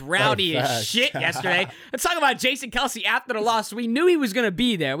suite was rowdy as shit yesterday. Let's talk about Jason Kelsey after the loss. We knew he was going to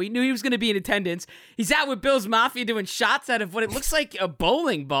be there. We knew he was going to be in attendance. He's out with Bills Mafia doing shots out of what it looks like a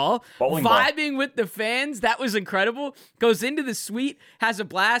bowling ball, vibing with the fans. That was incredible. Goes into the suite, has a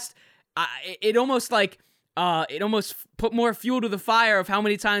blast. It almost put more fuel to the fire of how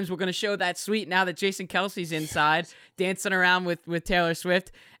many times we're going to show that suite now that Jason Kelsey's inside, dancing around with Taylor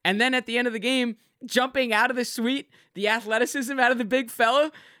Swift. And then at the end of the game, jumping out of the suite, the athleticism out of the big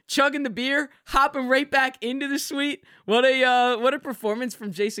fella, chugging the beer, hopping right back into the suite. What a performance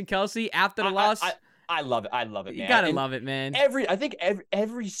from Jason Kelsey after the loss. I love it. I love it, man. You gotta love it, man. I think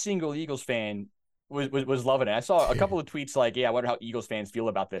every single Eagles fan was loving it. I saw a couple of tweets like, yeah, I wonder how Eagles fans feel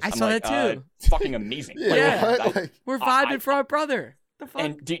about this. I saw that too. Fucking amazing. We're vibing for our brother. The fuck?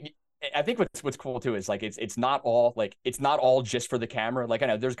 And I think what's cool too is like it's not all just for the camera. Like I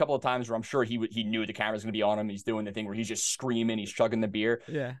know there's a couple of times where I'm sure he knew the camera's gonna be on him. He's doing the thing where he's just screaming, he's chugging the beer.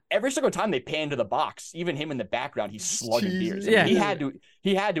 Yeah. Every single time they pan to the box, even him in the background, he's slugging beers. Yeah. He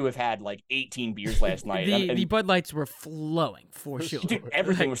had to have had like 18 beers last night. The Bud Lights were flowing for sure. Dude,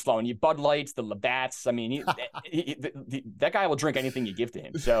 everything was flowing. You Bud Lights, the Labatt's. I mean, that guy will drink anything you give to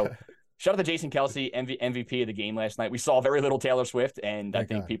him. So. Shout out to Jason Kelsey, MVP of the game last night. We saw very little Taylor Swift, and I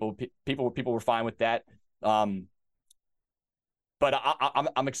think people were fine with that. But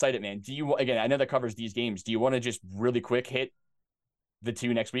I'm excited, man. Again, I know that covers these games. Do you want to just really quick hit the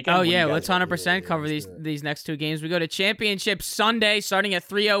two next weekend? Oh yeah, let's 100% cover these next two games. We go to Championship Sunday, starting at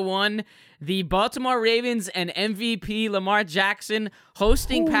 3:01. The Baltimore Ravens and MVP Lamar Jackson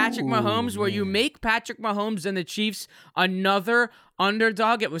hosting Patrick Mahomes, where you make Patrick Mahomes and the Chiefs another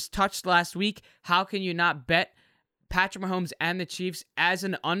underdog. It was touched last week. How can you not bet Patrick Mahomes and the Chiefs as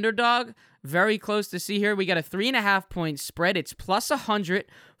an underdog? Very close to see here. We got a 3.5-point spread. It's plus 100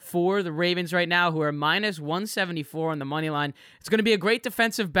 for the Ravens right now, who are minus 174 on the money line. It's going to be a great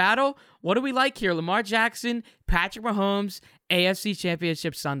defensive battle. What do we like here? Lamar Jackson, Patrick Mahomes, AFC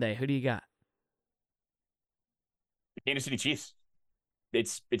Championship Sunday. Who do you got? Kansas City Chiefs.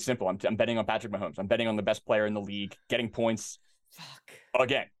 It's simple. I'm betting on Patrick Mahomes. I'm betting on the best player in the league, getting points. Fuck.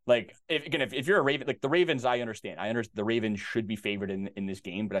 Again, like if you're a Raven, like the Ravens, I understand the Ravens should be favored in this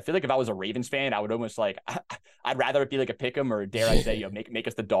game, but I feel like if I was a Ravens fan, I would almost like I'd rather it be like a pick 'em, or dare I say, make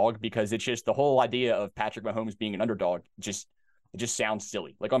us the dog, because it's just the whole idea of Patrick Mahomes being an underdog it just sounds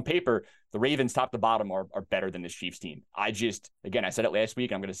silly. Like on paper, the Ravens top to bottom are better than this Chiefs team. I said it last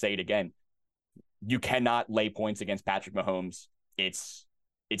week, and I'm going to say it again. You cannot lay points against Patrick Mahomes. It's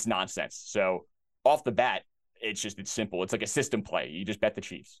nonsense. So off the bat, it's simple. It's like a system play. You just bet the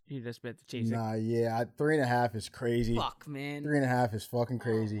Chiefs. You just bet the Chiefs. Nah, yeah. 3.5 is crazy. Fuck, man. 3.5 is fucking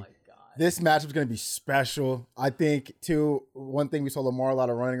crazy. Oh my God. This matchup's going to be special. I think, too, one thing we saw Lamar a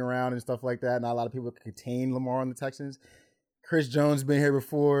lot of running around and stuff like that. Not a lot of people could contain Lamar on the Texans. Chris Jones been here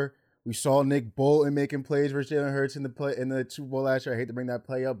before. We saw Nick Bolton making plays versus Jalen Hurts in the Super Bowl last year. I hate to bring that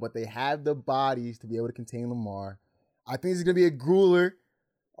play up, but they have the bodies to be able to contain Lamar. I think it's going to be a grueler.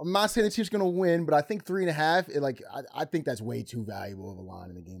 I'm not saying the Chiefs are going to win, but I think 3.5, I think that's way too valuable of a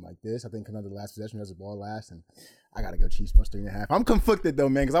line in a game like this. I think another last possession has the ball last, and I got to go Chiefs plus 3.5. I'm conflicted, though,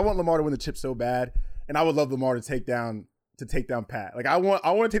 man, because I want Lamar to win the chip so bad, and I would love Lamar to take down Pat. Like, I want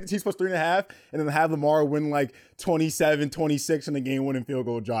to take the Chiefs plus 3.5 and then have Lamar win like 27-26 in the game-winning field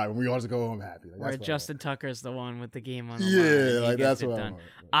goal drive, and we all just go home happy. Like, where Justin Tucker's the one with the game on the line. Yeah, like that's what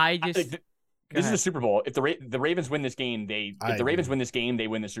I want. This is a Super Bowl. If the Ravens win this game, they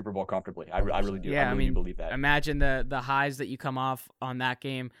win the Super Bowl comfortably. I really do. Yeah, I really do believe that. Imagine the highs that you come off on that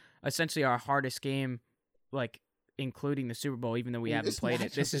game. Essentially, our hardest game, like including the Super Bowl, even though we haven't played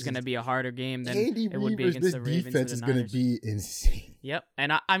it. This is going to be a harder game than it would be against the Ravens. This defense is going to be insane. Yep,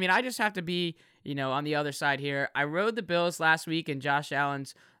 and I just have to be, on the other side here. I rode the Bills last week, and Josh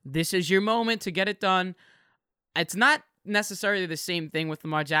Allen's. This is your moment to get it done. It's not necessarily the same thing with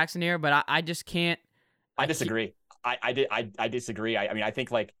Lamar Jackson here, but I just can't. I disagree. I disagree. I mean, I think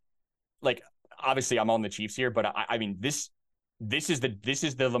like obviously I'm on the Chiefs here, but I mean this is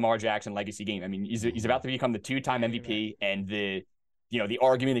the Lamar Jackson legacy game. I mean, he's about to become the 2-time MVP, and the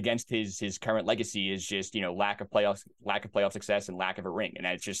argument against his current legacy is just lack of playoff success and lack of a ring, and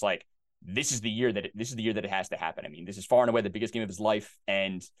it's just like this is the year that it has to happen. I mean, this is far and away the biggest game of his life,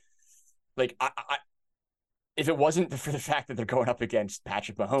 and like if it wasn't for the fact that they're going up against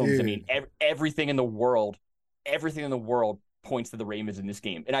Patrick Mahomes, dude. I mean, everything in the world points to the Ravens in this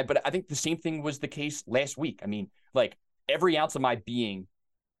game. But I think the same thing was the case last week. I mean, like every ounce of my being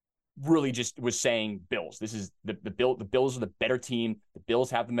really just was saying Bills. This is the Bills are the better team. The Bills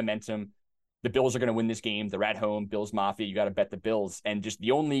have the momentum. The Bills are going to win this game. They're at home. Bills Mafia. You got to bet the Bills. And just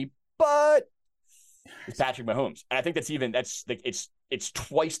the only but is Patrick Mahomes. And I think that's like it's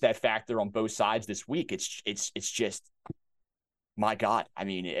twice that factor on both sides this week. It's just, my God. I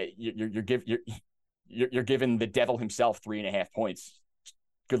mean, you're giving the devil himself 3.5 points.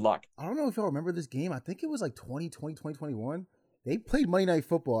 Good luck. I don't know if y'all remember this game. I think it was like 2020, 2021. They played Monday Night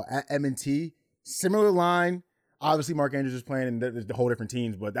Football at M&T. Similar line. Obviously, Mark Andrews was playing, and there's the whole different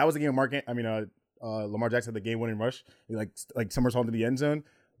teams. But that was a game. Lamar Jackson had the game-winning rush. He like somersault into the end zone.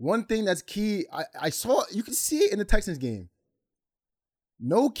 One thing that's key, I saw, you can see it in the Texans game.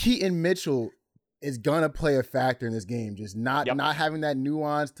 No Keaton Mitchell is gonna play a factor in this game. Just not having that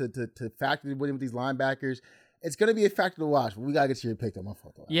nuance to factor with these linebackers. It's gonna be a factor to watch. But we gotta get to your pick on my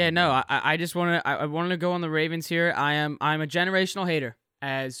fault. Yeah, no, I just wanted to go on the Ravens here. I'm a generational hater,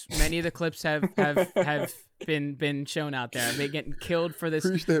 as many of the clips have been shown out there. I've been getting killed for this.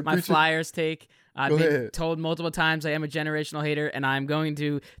 Flyers take. I've been told multiple times I am a generational hater, and I'm going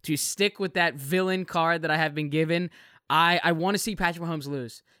to stick with that villain card that I have been given. I want to see Patrick Mahomes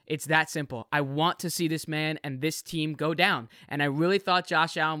lose. It's that simple. I want to see this man and this team go down. And I really thought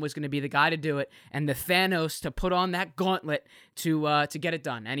Josh Allen was going to be the guy to do it and the Thanos to put on that gauntlet to get it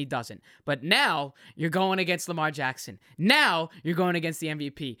done, and he doesn't. But now you're going against Lamar Jackson. Now you're going against the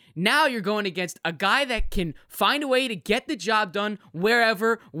MVP. Now you're going against a guy that can find a way to get the job done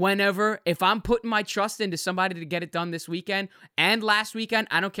wherever, whenever. If I'm putting my trust into somebody to get it done this weekend and last weekend,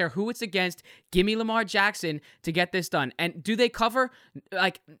 I don't care who it's against, give me Lamar Jackson to get this done. And do they cover?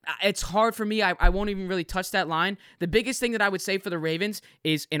 Like, it's hard for me. I won't even really touch that line. The biggest thing that I would say for the Ravens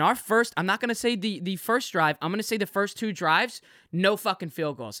is in our first, I'm not going to say the first drive, I'm going to say the first two drives, no fucking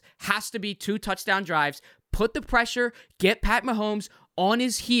field goals. Has to be 2 touchdown drives. Put the pressure, get Pat Mahomes on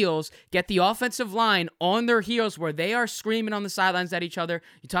his heels, get the offensive line on their heels where they are screaming on the sidelines at each other.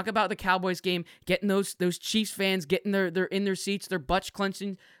 You talk about the Cowboys game, getting those Chiefs fans getting they're in their seats, their butts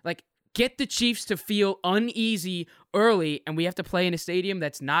clenching, like, get the Chiefs to feel uneasy early, and we have to play in a stadium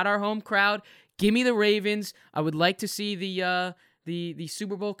that's not our home crowd. Give me the Ravens. I would like to see the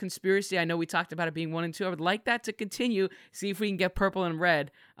Super Bowl conspiracy. I know we talked about it being 1 and 2. I would like that to continue. See if we can get purple and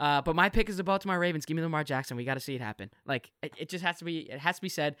red. But my pick is the Baltimore Ravens. Give me Lamar Jackson. We got to see it happen. Like, it just has to be. It has to be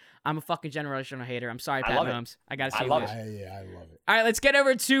said. I'm a fucking generational hater. I'm sorry, Pat Mahomes. I got to see it. I love it. All right, let's get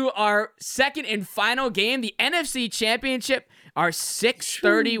over to our second and final game, the NFC Championship, our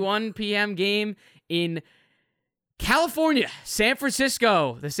 6:31 p.m. game in California, San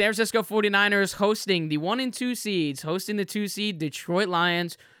Francisco. The San Francisco 49ers hosting the 1 and 2 seeds, hosting the 2 seed Detroit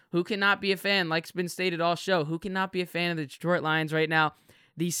Lions. Who cannot be a fan? Like's been stated all show. Who cannot be a fan of the Detroit Lions right now?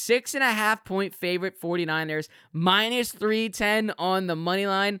 The 6.5 point favorite 49ers, minus 310 on the money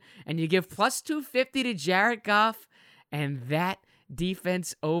line, and you give plus 250 to Jared Goff and that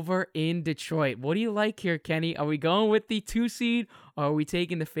defense over in Detroit. What do you like here, Kenny? Are we going with the 2 seed or are we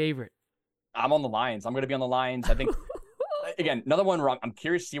taking the favorite? I'm on the Lions. I'm going to be on the Lions. I think, again, another one where I'm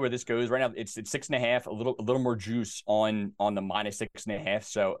curious to see where this goes. Right now, it's 6.5, a little more juice on the minus 6.5.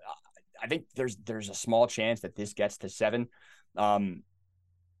 So I think there's a small chance that this gets to 7.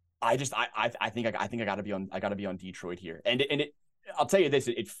 I think I got to be on Detroit here, and I'll tell you this,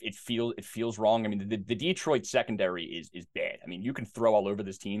 it feels wrong. I mean, the Detroit secondary is bad. I mean, you can throw all over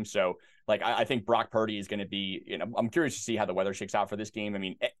this team. So, like, I think Brock Purdy is going to be, I'm curious to see how the weather shakes out for this game. I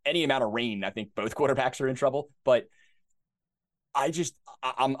mean, any amount of rain, I think both quarterbacks are in trouble. But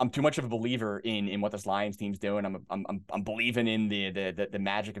I'm too much of a believer in what this Lions team's doing. I'm believing in the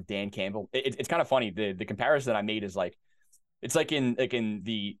magic of Dan Campbell. It's kind of funny. The comparison I made is like, it's like in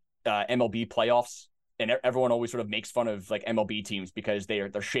the MLB playoffs. And everyone always sort of makes fun of like MLB teams because they're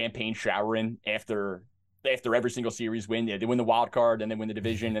champagne showering after every single series win. They win the wild card and they win the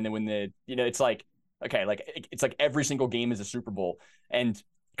division and they win the, it's like, okay, like it's like every single game is a Super Bowl. And it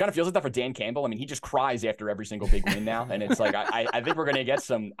kind of feels like that for Dan Campbell. I mean, he just cries after every single big win now. And it's like, I think we're going to get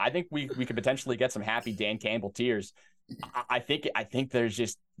we could potentially get some happy Dan Campbell tears. I think there's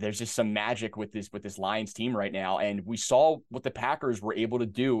just some magic with this Lions team right now. And we saw what the Packers were able to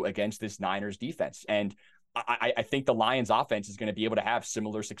do against this Niners defense. And I think the Lions offense is going to be able to have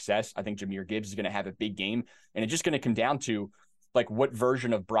similar success. I think Jahmyr Gibbs is going to have a big game, and it's just going to come down to like what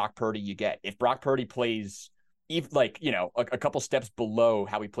version of Brock Purdy you get. If Brock Purdy plays a couple steps below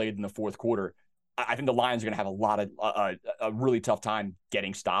how he played in the fourth quarter, I think the Lions are going to have a really tough time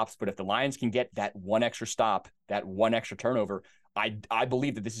getting stops. But if the Lions can get that one extra stop, that one extra turnover, I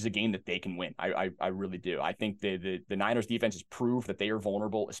believe that this is a game that they can win. I really do. I think the Niners defense has proved that they are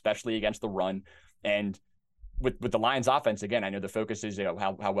vulnerable, especially against the run. And with the Lions offense, again, I know the focus is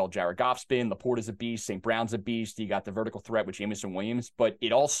how well Jared Goff's been. Laporta's a beast. St. Brown's a beast. You got the vertical threat with Jameson Williams, but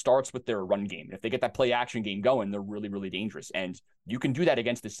it all starts with their run game. If they get that play action game going, they're really, really dangerous. And you can do that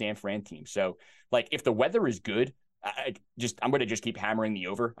against the San Fran team. So, like, if the weather is good, I'm going to just keep hammering the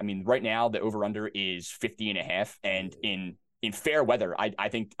over. I mean, right now the over under is 50.5, and in fair weather, I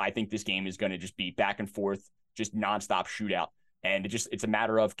think this game is going to just be back and forth, just nonstop shootout. And it's a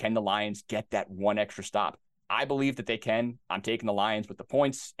matter of, can the Lions get that one extra stop? I believe that they can. I'm taking the Lions with the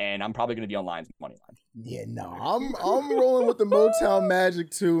points, and I'm probably going to be on Lions money line. Yeah, no, I'm rolling with the Motown Magic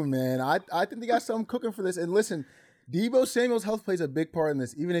too, man. I think they got something cooking for this. And listen, Deebo Samuel's health plays a big part in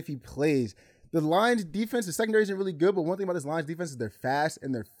this, even if he plays. The Lions defense, the secondary isn't really good, but one thing about this Lions defense is they're fast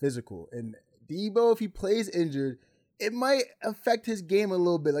and they're physical. And Deebo, if he plays injured, it might affect his game a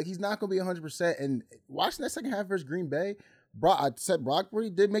little bit. Like, he's not going to be 100%. And watching that second half versus Green Bay, Brock Purdy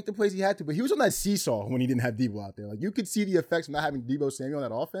did make the plays he had to, but he was on that seesaw when he didn't have Deebo out there. Like, you could see the effects of not having Deebo Samuel on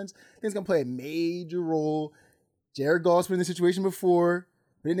that offense. I think it's going to play a major role. Jared Goff's been in this situation before,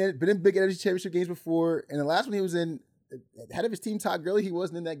 been in big NFC championship games before, and the last one he was in, head of his team, Todd Gurley, he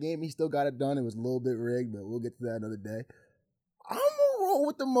wasn't in that game. He still got it done. It was a little bit rigged, but we'll get to that another day. I'm going to roll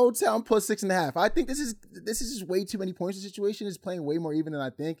with the Motown plus 6.5. I think this is just way too many points. The situation is playing way more even than I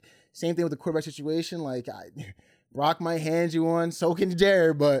think. Same thing with the quarterback situation. Like, Brock might hand you one, so can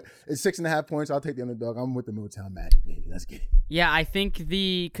Jared, but it's 6.5 points. I'll take the underdog. I'm with the Motown Magic, baby. Let's get it. Yeah, I think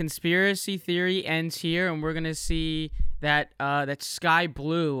the conspiracy theory ends here, and we're gonna see that sky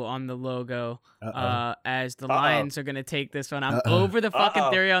blue on the logo as the Lions are gonna take this one. I'm over the fucking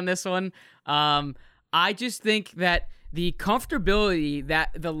theory on this one. I just think that the comfortability that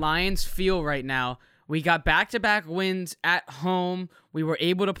the Lions feel right now. We got back-to-back wins at home. We were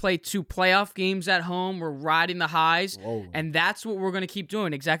able to play 2 playoff games at home. We're riding the highs, and that's what we're going to keep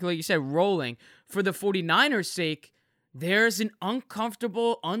doing. Exactly like you said, rolling. For the 49ers' sake, there's an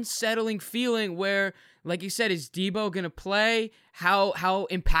uncomfortable, unsettling feeling where, like you said, is Deebo going to play? How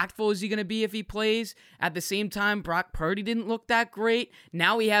impactful is he going to be if he plays? At the same time, Brock Purdy didn't look that great.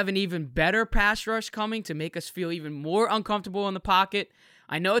 Now we have an even better pass rush coming to make us feel even more uncomfortable in the pocket.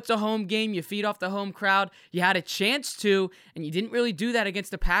 I know it's a home game. You feed off the home crowd. You had a chance to, and you didn't really do that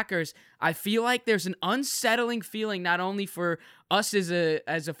against the Packers. I feel like there's an unsettling feeling not only for us as a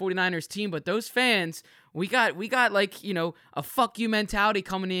 49ers team, but those fans. We got like, you know, a fuck you mentality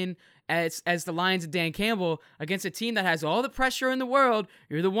coming in as the Lions and Dan Campbell against a team that has all the pressure in the world.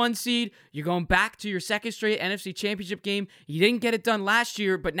 You're the 1 seed. You're going back to your second straight NFC Championship game. You didn't get it done last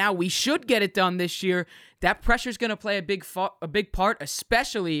year, but now we should get it done this year. That pressure is going to play a big part,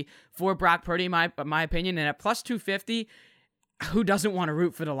 especially for Brock Purdy, in my opinion. And at plus 250, who doesn't want to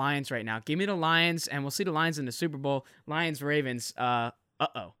root for the Lions right now? Give me the Lions, and we'll see the Lions in the Super Bowl. Lions-Ravens,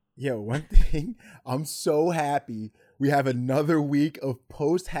 Yo, one thing, I'm so happy we have another week of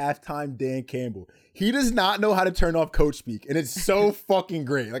post-halftime Dan Campbell. He does not know how to turn off coach speak, and it's so fucking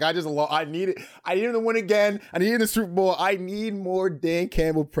great. Like, I need it. I need him to win again. I need him in the Super Bowl. I need more Dan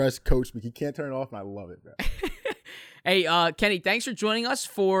Campbell press coach speak. He can't turn it off, and I love it, bro. Hey, Kenny, thanks for joining us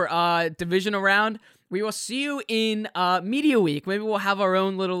for Divisional Round. We will see you in Media Week. Maybe we'll have our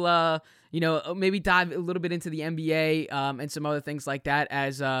own little, maybe dive a little bit into the NBA and some other things like that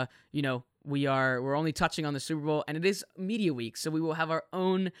as, we're only touching on the Super Bowl, and it is Media Week, so we will have our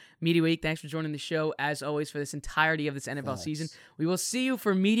own Media Week. Thanks for joining the show, as always, for this entirety of this NFL season. We will see you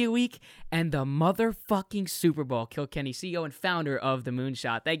for Media Week and the motherfucking Super Bowl. Kilkenny, CEO and founder of The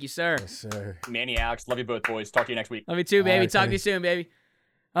Moonshot. Thank you, sir. Yes, sir. Manny, Alex, love you both, boys. Talk to you next week. Love you too, baby. Talk to you soon, baby.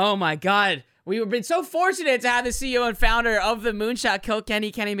 Oh, my God. We've been so fortunate to have the CEO and founder of The Moonshot,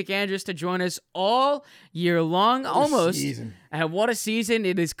 Kenny McAndrews, to join us all year long, almost. And what a season.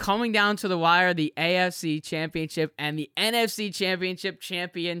 It is coming down to the wire, the AFC Championship and the NFC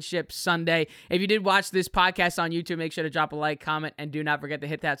Championship Sunday. If you did watch this podcast on YouTube, make sure to drop a like, comment, and do not forget to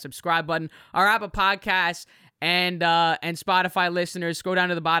hit that subscribe button. Our Apple Podcasts and Spotify listeners, scroll down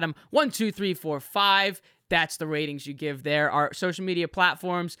to the bottom, 1, 2, 3, 4, 5. That's the ratings you give there. Our social media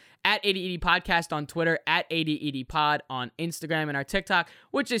platforms, at 80ED Podcast on Twitter, at 80ED Pod on Instagram, and our TikTok,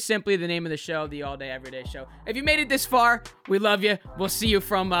 which is simply the name of the show, the All Day Everyday Show. If you made it this far, we love you. We'll see you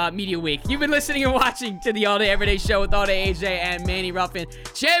from Media Week. You've been listening and watching to the All Day Everyday Show with All Day AJ and Manny Ruffin.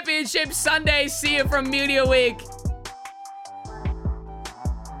 Championship Sunday. See you from Media Week.